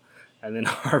scaring them, and then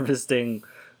harvesting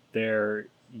their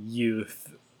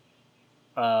youth,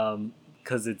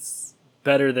 because it's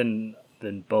better than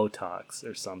Botox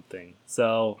or something.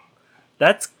 So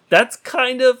that's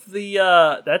kind of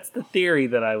that's the theory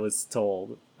that I was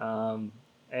told.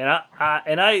 And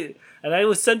I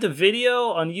was sent a video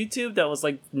on YouTube that was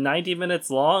like 90 minutes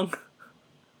long.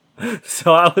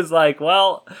 So I was like,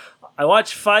 well, I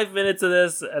watched 5 minutes of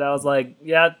this and I was like,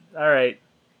 yeah, all right.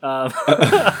 But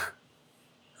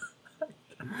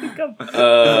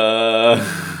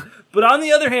on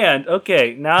the other hand,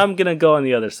 okay, now I'm going to go on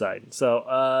the other side. So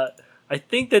I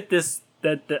think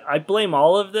that I blame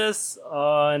all of this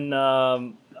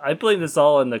on... I blame this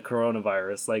all on the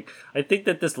coronavirus. Like, I think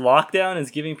that this lockdown is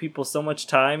giving people so much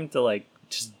time to like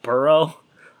just burrow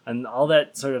and all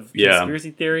that sort of conspiracy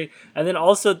theory. And then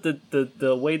also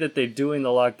the way that they're doing the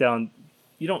lockdown,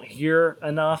 you don't hear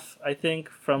enough, I think,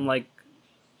 from like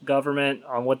government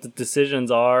on what the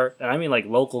decisions are. And I mean like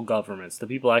local governments, the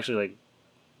people actually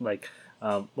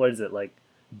what is it, like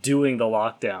doing the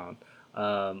lockdown,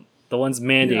 the ones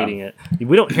mandating it.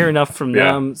 We don't hear enough from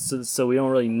them, so we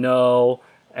don't really know.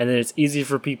 And then it's easy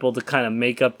for people to kind of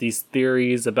make up these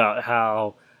theories about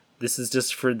how this is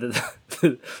just for this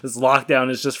lockdown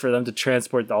is just for them to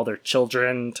transport all their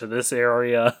children to this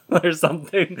area or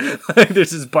something. Like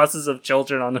there's just buses of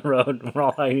children on the road and we're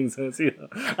all hiding. So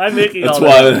I'm making that's all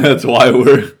why that. that's why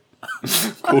we're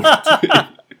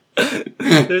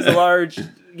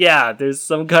there's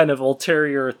some kind of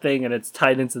ulterior thing and it's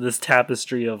tied into this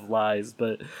tapestry of lies.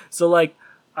 But so like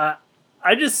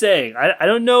I'm just saying, I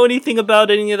don't know anything about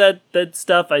any of that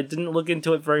stuff. I didn't look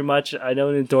into it very much. I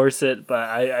don't endorse it, but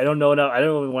I don't know enough. I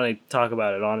don't even want to talk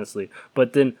about it, honestly.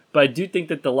 But I do think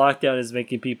that the lockdown is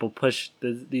making people push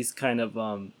these kind of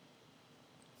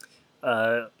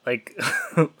like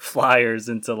flyers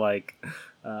into like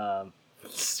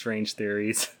strange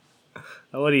theories.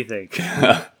 What do you think?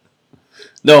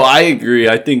 No, I agree.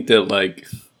 I think that like,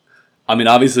 I mean,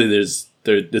 obviously this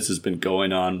has been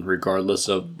going on regardless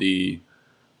of the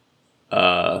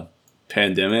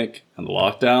pandemic and the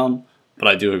lockdown, but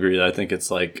I do agree that I think it's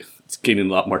like it's gaining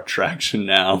a lot more traction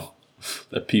now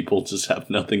that people just have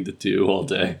nothing to do all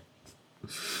day.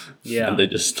 Yeah, and they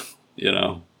just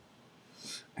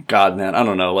God, man, I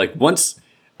don't know. Like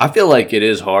I feel like it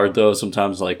is hard though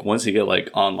sometimes. Like once you get like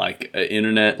on like an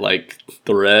internet like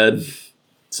thread,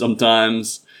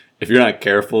 sometimes if you're not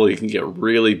careful, you can get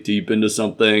really deep into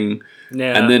something.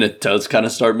 Yeah. And then it does kind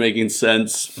of start making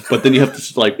sense, but then you have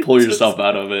to like pull yourself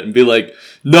out of it and be like,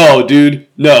 no, dude,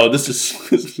 no, this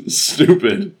is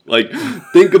stupid. Like,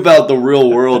 think about the real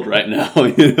world right now,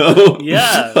 you know?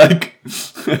 Yeah. Like,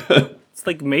 it's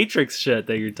like Matrix shit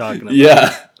that you're talking about.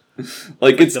 Yeah.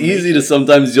 Like it's easy to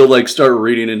sometimes you'll like start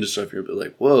reading into stuff. You'll be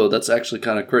like, whoa, that's actually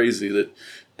kind of crazy that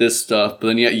this stuff. But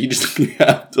then you just you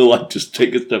have to like just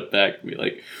take a step back and be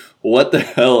like, what the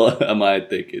hell am I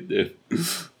thinking, dude?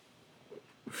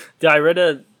 Yeah,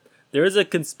 there is a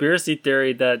conspiracy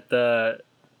theory that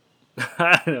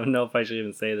I don't know if I should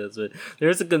even say this, but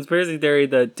there's a conspiracy theory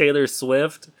that Taylor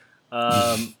Swift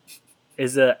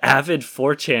is an avid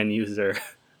 4chan user.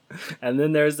 And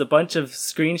then there's a bunch of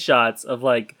screenshots of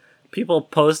like people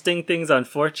posting things on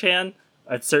 4chan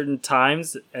at certain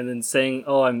times and then saying,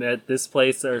 oh, I'm at this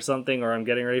place or something, or I'm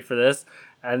getting ready for this.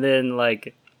 And then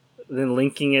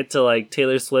linking it to like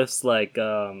Taylor Swift's like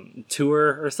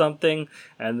tour or something,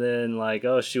 and then like,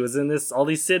 oh, she was in all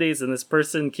these cities and this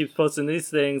person keeps posting these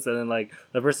things, and then like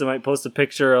the person might post a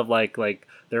picture of like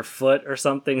their foot or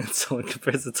something and someone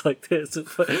compares it to like this.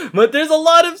 But there's a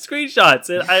lot of screenshots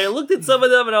and I looked at some of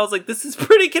them and I was like, this is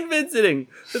pretty convincing.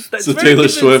 That's so Taylor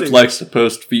Swift likes to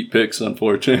post feet pics on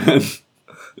 4chan.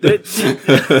 I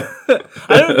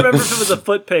don't remember if it was a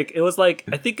foot pic. It was like,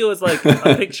 I think it was like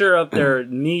a picture of their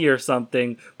knee or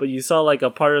something, but you saw like a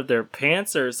part of their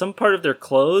pants or some part of their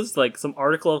clothes, like some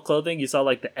article of clothing. You saw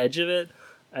like the edge of it,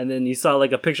 and then you saw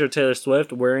like a picture of Taylor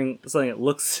Swift wearing something that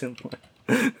looks similar.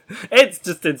 It's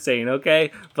just insane,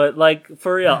 okay? But like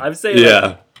for real, I'm saying,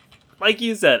 yeah. Like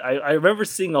you said, I remember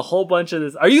seeing a whole bunch of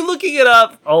this. Are you looking it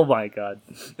up? Oh my god!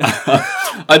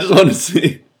 I just want to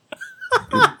see.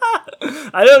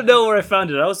 I don't know where I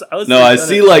found it. I was. No, I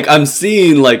see. Like I'm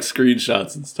seeing like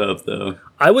screenshots and stuff though.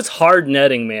 I was hard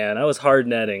netting, man. I was hard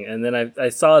netting, and then I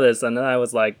saw this, and then I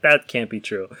was like, that can't be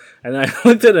true. And then I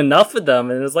looked at enough of them,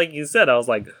 and it was like you said. I was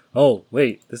like, oh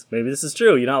wait, maybe this is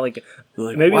true. You know, like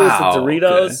maybe wow, it was the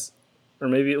Doritos, or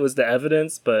maybe it was the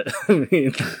evidence. But I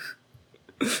mean,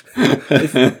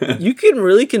 you can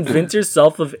really convince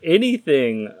yourself of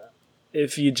anything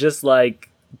if you just like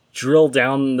drill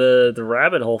down the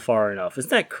rabbit hole far enough. Isn't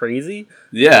that crazy?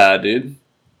 Yeah, dude.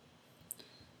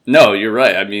 No, you're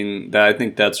right. I mean, I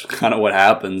think that's kind of what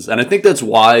happens. And I think that's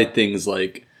why things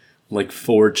like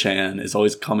 4chan is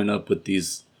always coming up with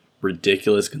these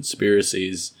ridiculous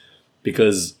conspiracies.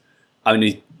 Because, I mean,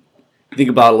 you think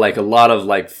about like a lot of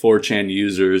like 4chan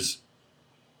users.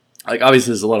 Like,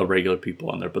 obviously there's a lot of regular people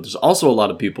on there, but there's also a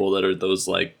lot of people that are those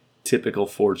like typical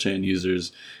 4chan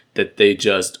users that they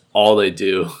just, all they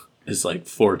do is like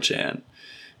 4chan,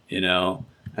 you know?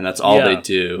 And that's all they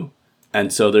do.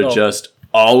 And so they're just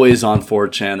always on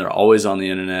 4chan. They're always on the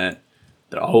internet.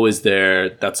 They're always there.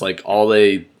 That's like all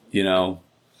they, you know,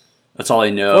 that's all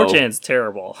they know. 4chan's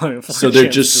terrible. I mean, 4chan's so they're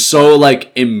just so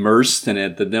like immersed in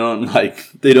it that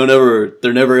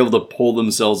they're never able to pull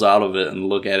themselves out of it and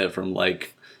look at it from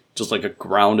like, just like a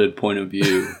grounded point of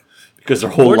view. because their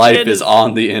whole life 4chan is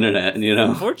on the internet,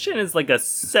 4chan is like a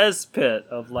cesspit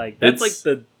of like that's it's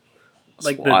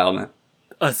wild, man.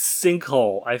 a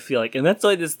sinkhole. I feel like, and that's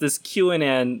why this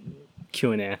QAnon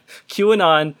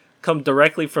come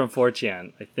directly from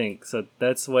 4chan. I think so.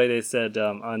 That's why they said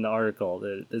on the article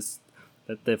that it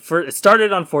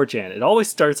started on 4chan. It always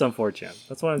starts on 4chan.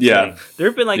 That's what I'm saying. There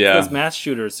have been like those mass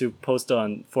shooters who post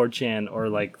on 4chan or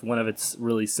like one of its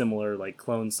really similar like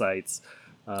clone sites.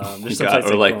 There's some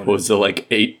sites or like was it like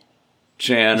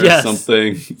 8chan or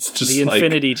something? It's just the like,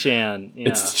 Infinity Chan. Yeah.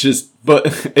 It's just, but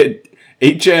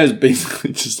 8chan is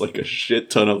basically just like a shit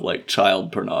ton of like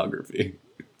child pornography.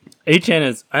 8chan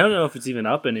is, I don't know if it's even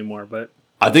up anymore, but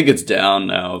I think it's down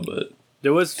now. But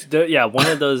there was one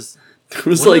of those. There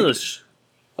was like,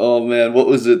 oh man, what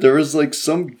was it? There was like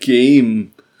some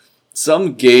game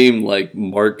like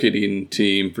marketing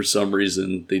team for some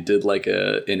reason. They did like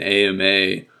an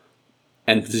AMA,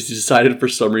 and they decided for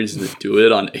some reason to do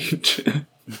it on 8chan.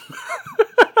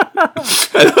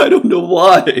 I don't know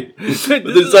why. But they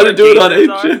decided to do it on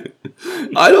 8chan.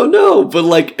 I don't know, but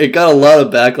like it got a lot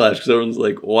of backlash because everyone's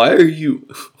like, why are you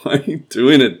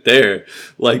doing it there?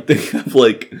 Like they have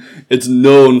like, it's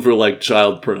known for like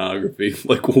child pornography.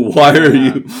 Like why are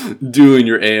you doing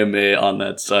your AMA on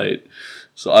that site?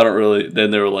 So I don't really,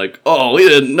 then they were like, oh, we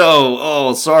didn't know.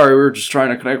 Oh, sorry. We were just trying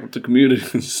to connect with the community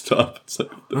and stuff. It's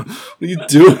like, what are you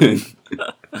doing?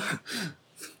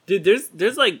 Dude,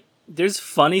 there's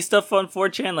funny stuff on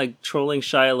 4chan, like trolling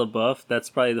Shia LaBeouf. That's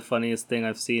probably the funniest thing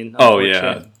I've seen on 4chan.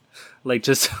 Yeah. Like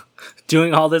just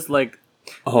doing all this like...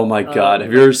 Oh my god.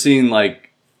 Have you ever seen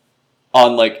like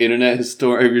on like Internet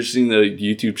Historian? Have you ever seen the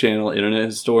YouTube channel Internet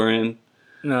Historian?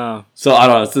 No. So I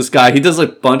don't know. It's this guy. He does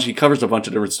like he covers a bunch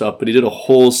of different stuff, but he did a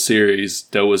whole series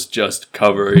that was just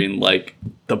covering like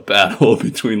the battle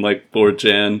between like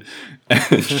 4chan and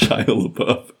Shia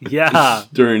LaBeouf. Yeah.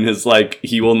 During his like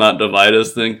 "He Will Not Divide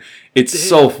Us" thing. It's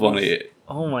so funny.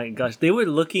 Oh my gosh. They were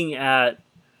looking at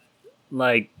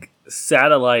like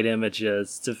satellite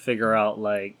images to figure out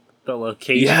like the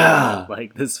location of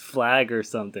like this flag or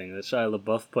something that Shia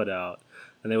LaBeouf put out.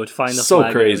 And they would find the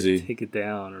flag crazy. And they would take it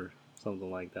down or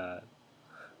something like that.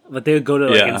 But they would go to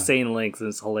like insane lengths and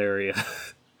it's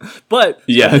hilarious. But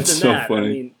it's so funny.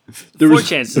 I mean,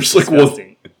 4chan's just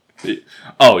disgusting.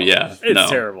 Oh yeah. It's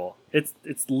terrible.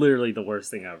 It's literally the worst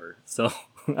thing ever. So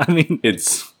I mean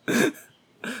it's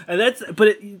and that's but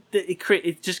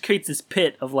it just creates this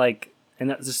pit of like, and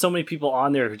there's so many people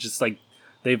on there who just like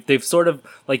they've sort of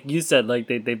like you said, like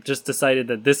they've just decided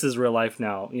that this is real life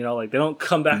now, like they don't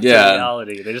come back to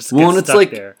reality. They just get stuck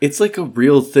there. It's like a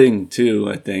real thing too,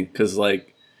 I think, because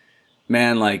like,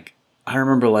 man, like I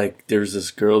remember like there was this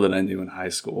girl that I knew in high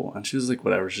school, and she was like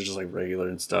whatever, she's just like regular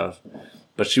and stuff,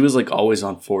 but she was like always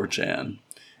on 4chan,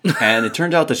 and it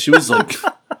turned out that she was like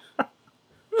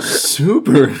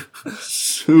super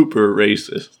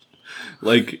racist,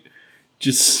 like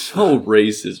just so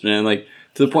racist, man, like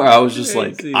to the point where I was just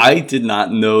like, I did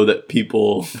not know that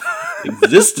people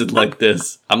existed like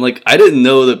this. I'm like, I didn't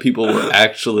know that people were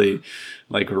actually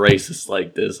like racist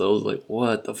like this. I was like,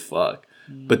 what the fuck?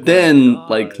 But then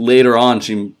like later on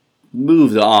she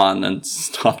moved on and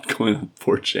stopped going on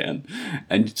 4chan,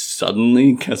 and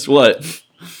suddenly, guess what?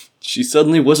 She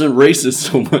suddenly wasn't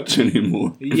racist so much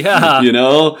anymore. Yeah.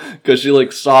 Because she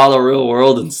like saw the real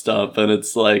world and stuff. And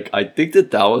it's like, I think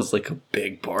that was like a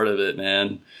big part of it,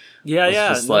 man.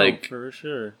 Yeah, like, for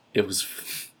sure. It was...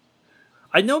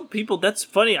 I know people, that's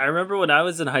funny. I remember when I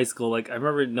was in high school, like, I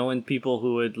remember knowing people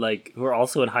who were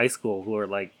also in high school who were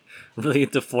like really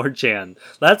into 4chan.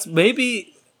 That's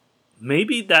maybe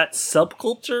that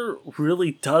subculture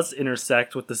really does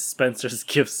intersect with the Spencer's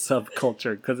Gifts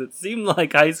subculture, because it seemed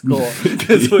like high school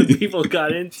is when people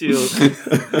got into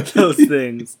those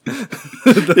things.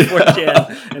 The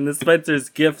 4chan and the Spencer's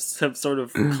Gifts have sort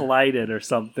of collided or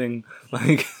something.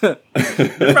 Like,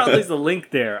 there probably is a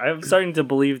link there. I'm starting to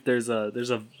believe there's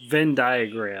a Venn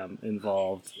diagram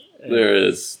involved. There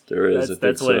is.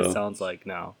 That's what it sounds like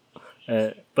now.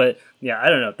 But yeah, I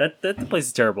don't know. That place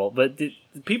is terrible. But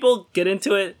people get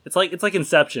into it. It's like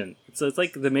Inception. So it's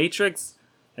like The Matrix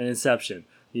and Inception.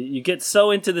 You get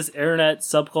so into this internet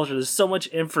subculture. There's so much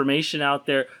information out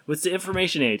there. It's the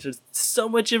information age. There's so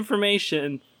much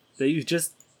information that you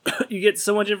get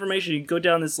so much information. You go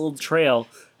down this little trail,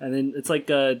 and then it's like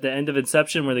the end of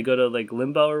Inception where they go to like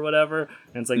limbo or whatever,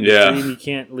 and it's like the dream you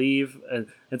can't leave. And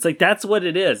it's like that's what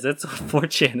it is. That's what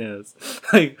 4chan is.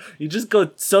 Like you just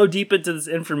go so deep into this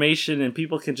information, and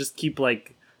people can just keep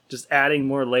like just adding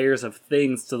more layers of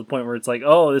things to the point where it's like,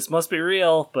 oh, this must be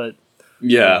real, but.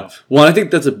 Yeah. Well, I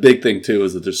think that's a big thing too,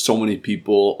 is that there's so many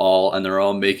people and they're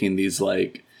all making these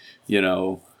like,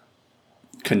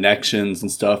 connections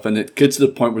and stuff, and it gets to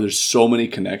the point where there's so many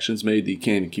connections made that you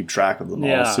can't even keep track of them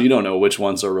all. So you don't know which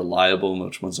ones are reliable and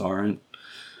which ones aren't.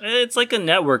 It's like a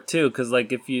network too, because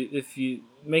like if you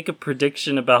make a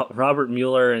prediction about Robert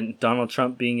Mueller and Donald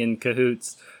Trump being in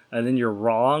cahoots, and then you're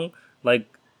wrong, like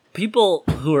people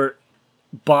who are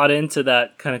bought into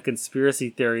that kind of conspiracy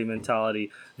theory mentality,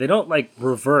 they don't like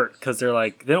revert because they're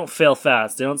like, they don't fail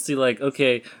fast. They don't see like,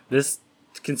 okay, this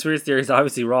conspiracy theory is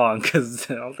obviously wrong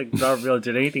because I don't think Robert Mueller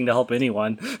did anything to help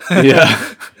anyone.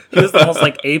 Yeah. It was almost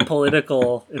like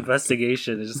apolitical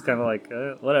investigation. It's just kind of like,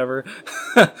 whatever.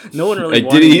 No one really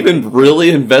Did he even really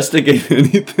investigate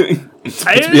anything?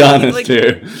 Let's be honest like,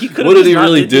 here. What did he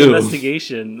really do? The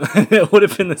investigation. It would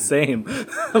have been the same.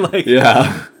 Like,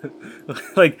 yeah.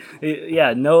 Like,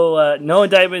 yeah, no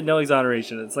indictment, no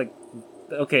exoneration. It's like,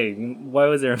 okay, why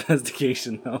was there an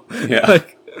investigation though? Yeah.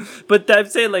 Like, but I'm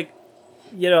saying, like,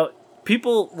 you know,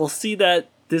 people will see that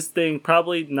this thing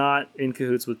probably not in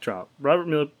cahoots with Trump. Robert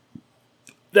Mueller,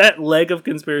 that leg of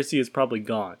conspiracy is probably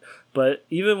gone. But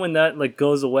even when that like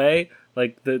goes away,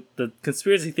 like the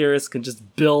conspiracy theorists can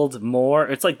just build more.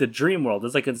 It's like the dream world.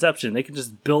 It's like Inception. They can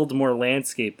just build more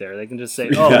landscape there. They can just say,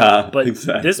 oh, yeah, but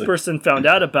exactly. This person found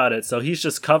out about it, so he's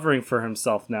just covering for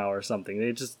himself now or something.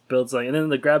 They just build something, and then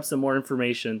they grab some more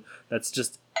information that's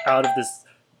just out of this,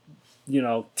 you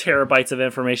know, terabytes of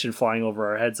information flying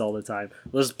over our heads all the time.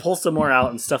 We'll just pull some more out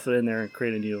and stuff it in there and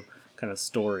create a new kind of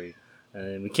story,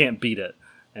 and we can't beat it.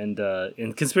 And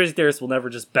conspiracy theorists will never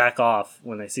just back off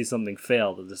when they see something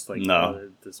fail. They'll just like, no,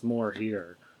 there's more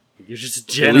here. You're just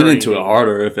generating. Lean into it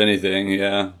harder, if anything.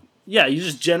 Yeah. Yeah, you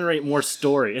just generate more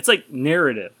story. It's like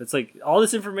narrative. It's like all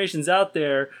this information's out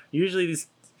there. Usually these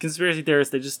conspiracy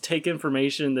theorists, they just take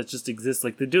information that just exists.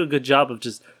 Like they do a good job of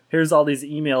just, here's all these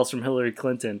emails from Hillary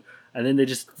Clinton. And then they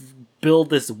just build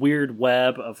this weird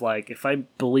web of like, if I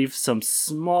believe some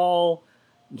small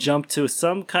jump to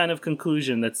some kind of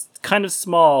conclusion that's kind of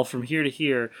small from here to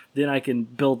here, then I can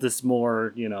build this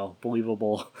more, you know,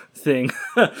 believable thing.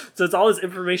 So it's all this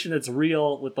information that's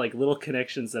real with like little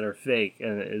connections that are fake,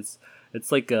 and it's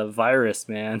like a virus,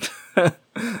 man.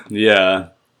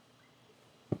 Yeah.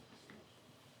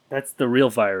 That's the real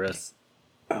virus.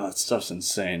 Oh, that stuff's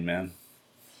insane, man.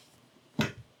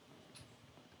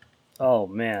 Oh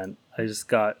man, I just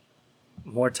got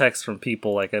more texts from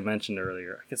people, like I mentioned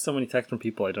earlier. I get so many texts from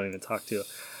people I don't even talk to.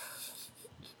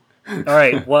 All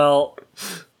right, well,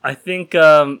 I think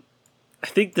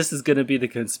this is going to be the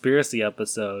conspiracy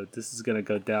episode. This is going to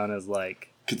go down as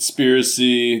like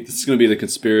conspiracy. This is going to be the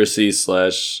conspiracy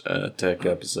 / tech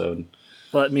episode.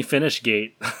 Let me finish,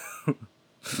 Gate.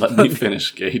 Let me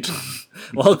finish, Gate.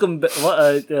 Welcome.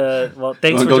 Well,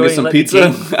 thanks for go joining. Get some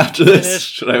pizza after this. Finish.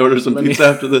 Should I order some pizza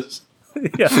after this?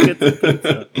 Yeah, get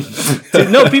the pizza.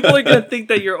 Dude, no, people are gonna think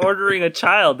that you're ordering a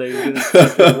child, that you're gonna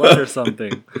take their blood or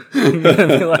something. You're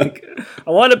gonna be like, I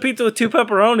want a pizza with 2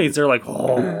 pepperonis. They're like,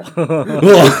 oh.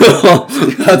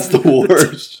 That's the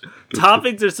worst.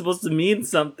 Toppings are supposed to mean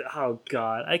something. Oh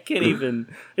god, I can't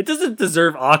even. It doesn't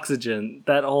deserve oxygen.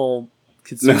 That whole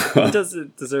it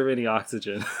doesn't deserve any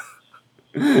oxygen.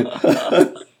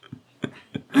 But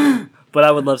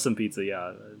I would love some pizza.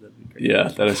 Yeah. Yeah,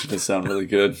 that actually does sound really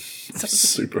good. I'm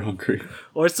super hungry.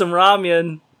 Or some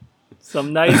ramen.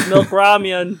 Some nice milk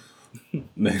ramen.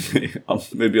 Maybe I'll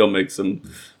make some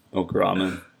milk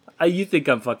ramen. You think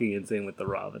I'm fucking insane with the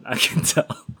ramen. I can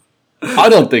tell. I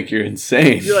don't think you're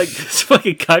insane. You're like, this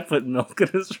fucking guy put milk in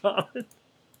his ramen.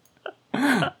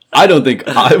 I don't think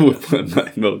I would put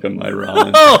my milk in my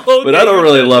ramen. Oh, okay. But I don't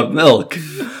really love milk.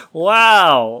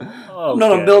 Wow. Okay. I'm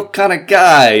not a milk kind of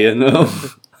guy, you know?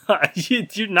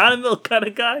 You're not a milk kind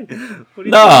of guy? What do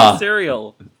you Nah. do with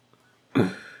cereal?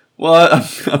 Well, I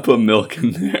put milk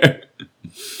in there.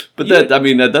 But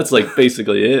that's like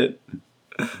basically it.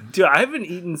 Dude, I haven't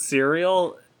eaten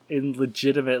cereal in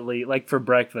legitimately, like for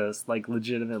breakfast, like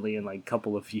legitimately in like a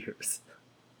couple of years.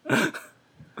 But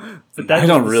I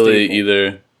don't really staple.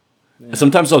 either. Yeah.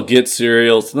 Sometimes I'll get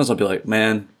cereal. Sometimes I'll be like,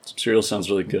 man, some cereal sounds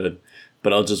really good.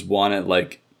 But I'll just want it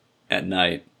like at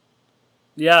night.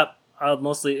 Yeah, I'll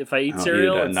mostly, if I eat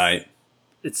cereal, eat it at night.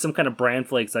 It's some kind of bran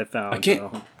flakes I found. I can't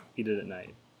so I'll eat it at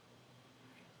night.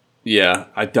 Yeah,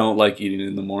 I don't like eating it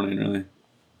in the morning, really.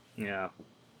 Yeah,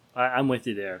 I'm with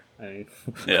you there.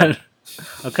 Yeah.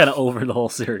 I'm kind of over the whole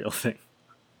cereal thing.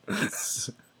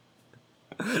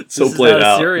 So played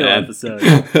out, cereal man. Episode.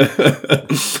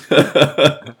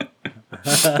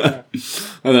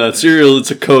 Cereal,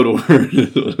 it's a code word.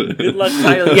 Good luck,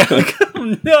 Tyler. Yeah,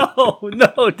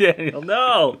 no, Daniel,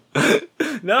 no,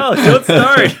 don't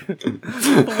start.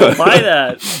 We'll buy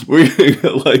that. We're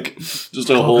gonna like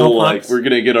just a whole like we're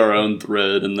gonna get our own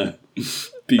thread in the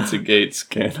Pizzagate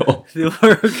scandal.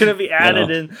 We're gonna be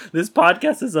added in. This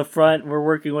podcast is a front. We're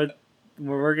working with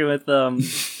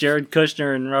Jared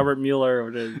Kushner and Robert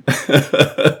Mueller.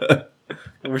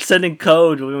 We're sending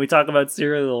code when we talk about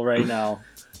cereal right now.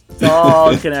 It's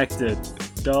all connected.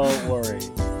 Don't worry.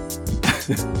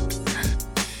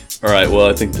 All right. Well,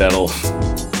 I think that'll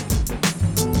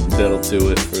do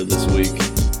it for this week.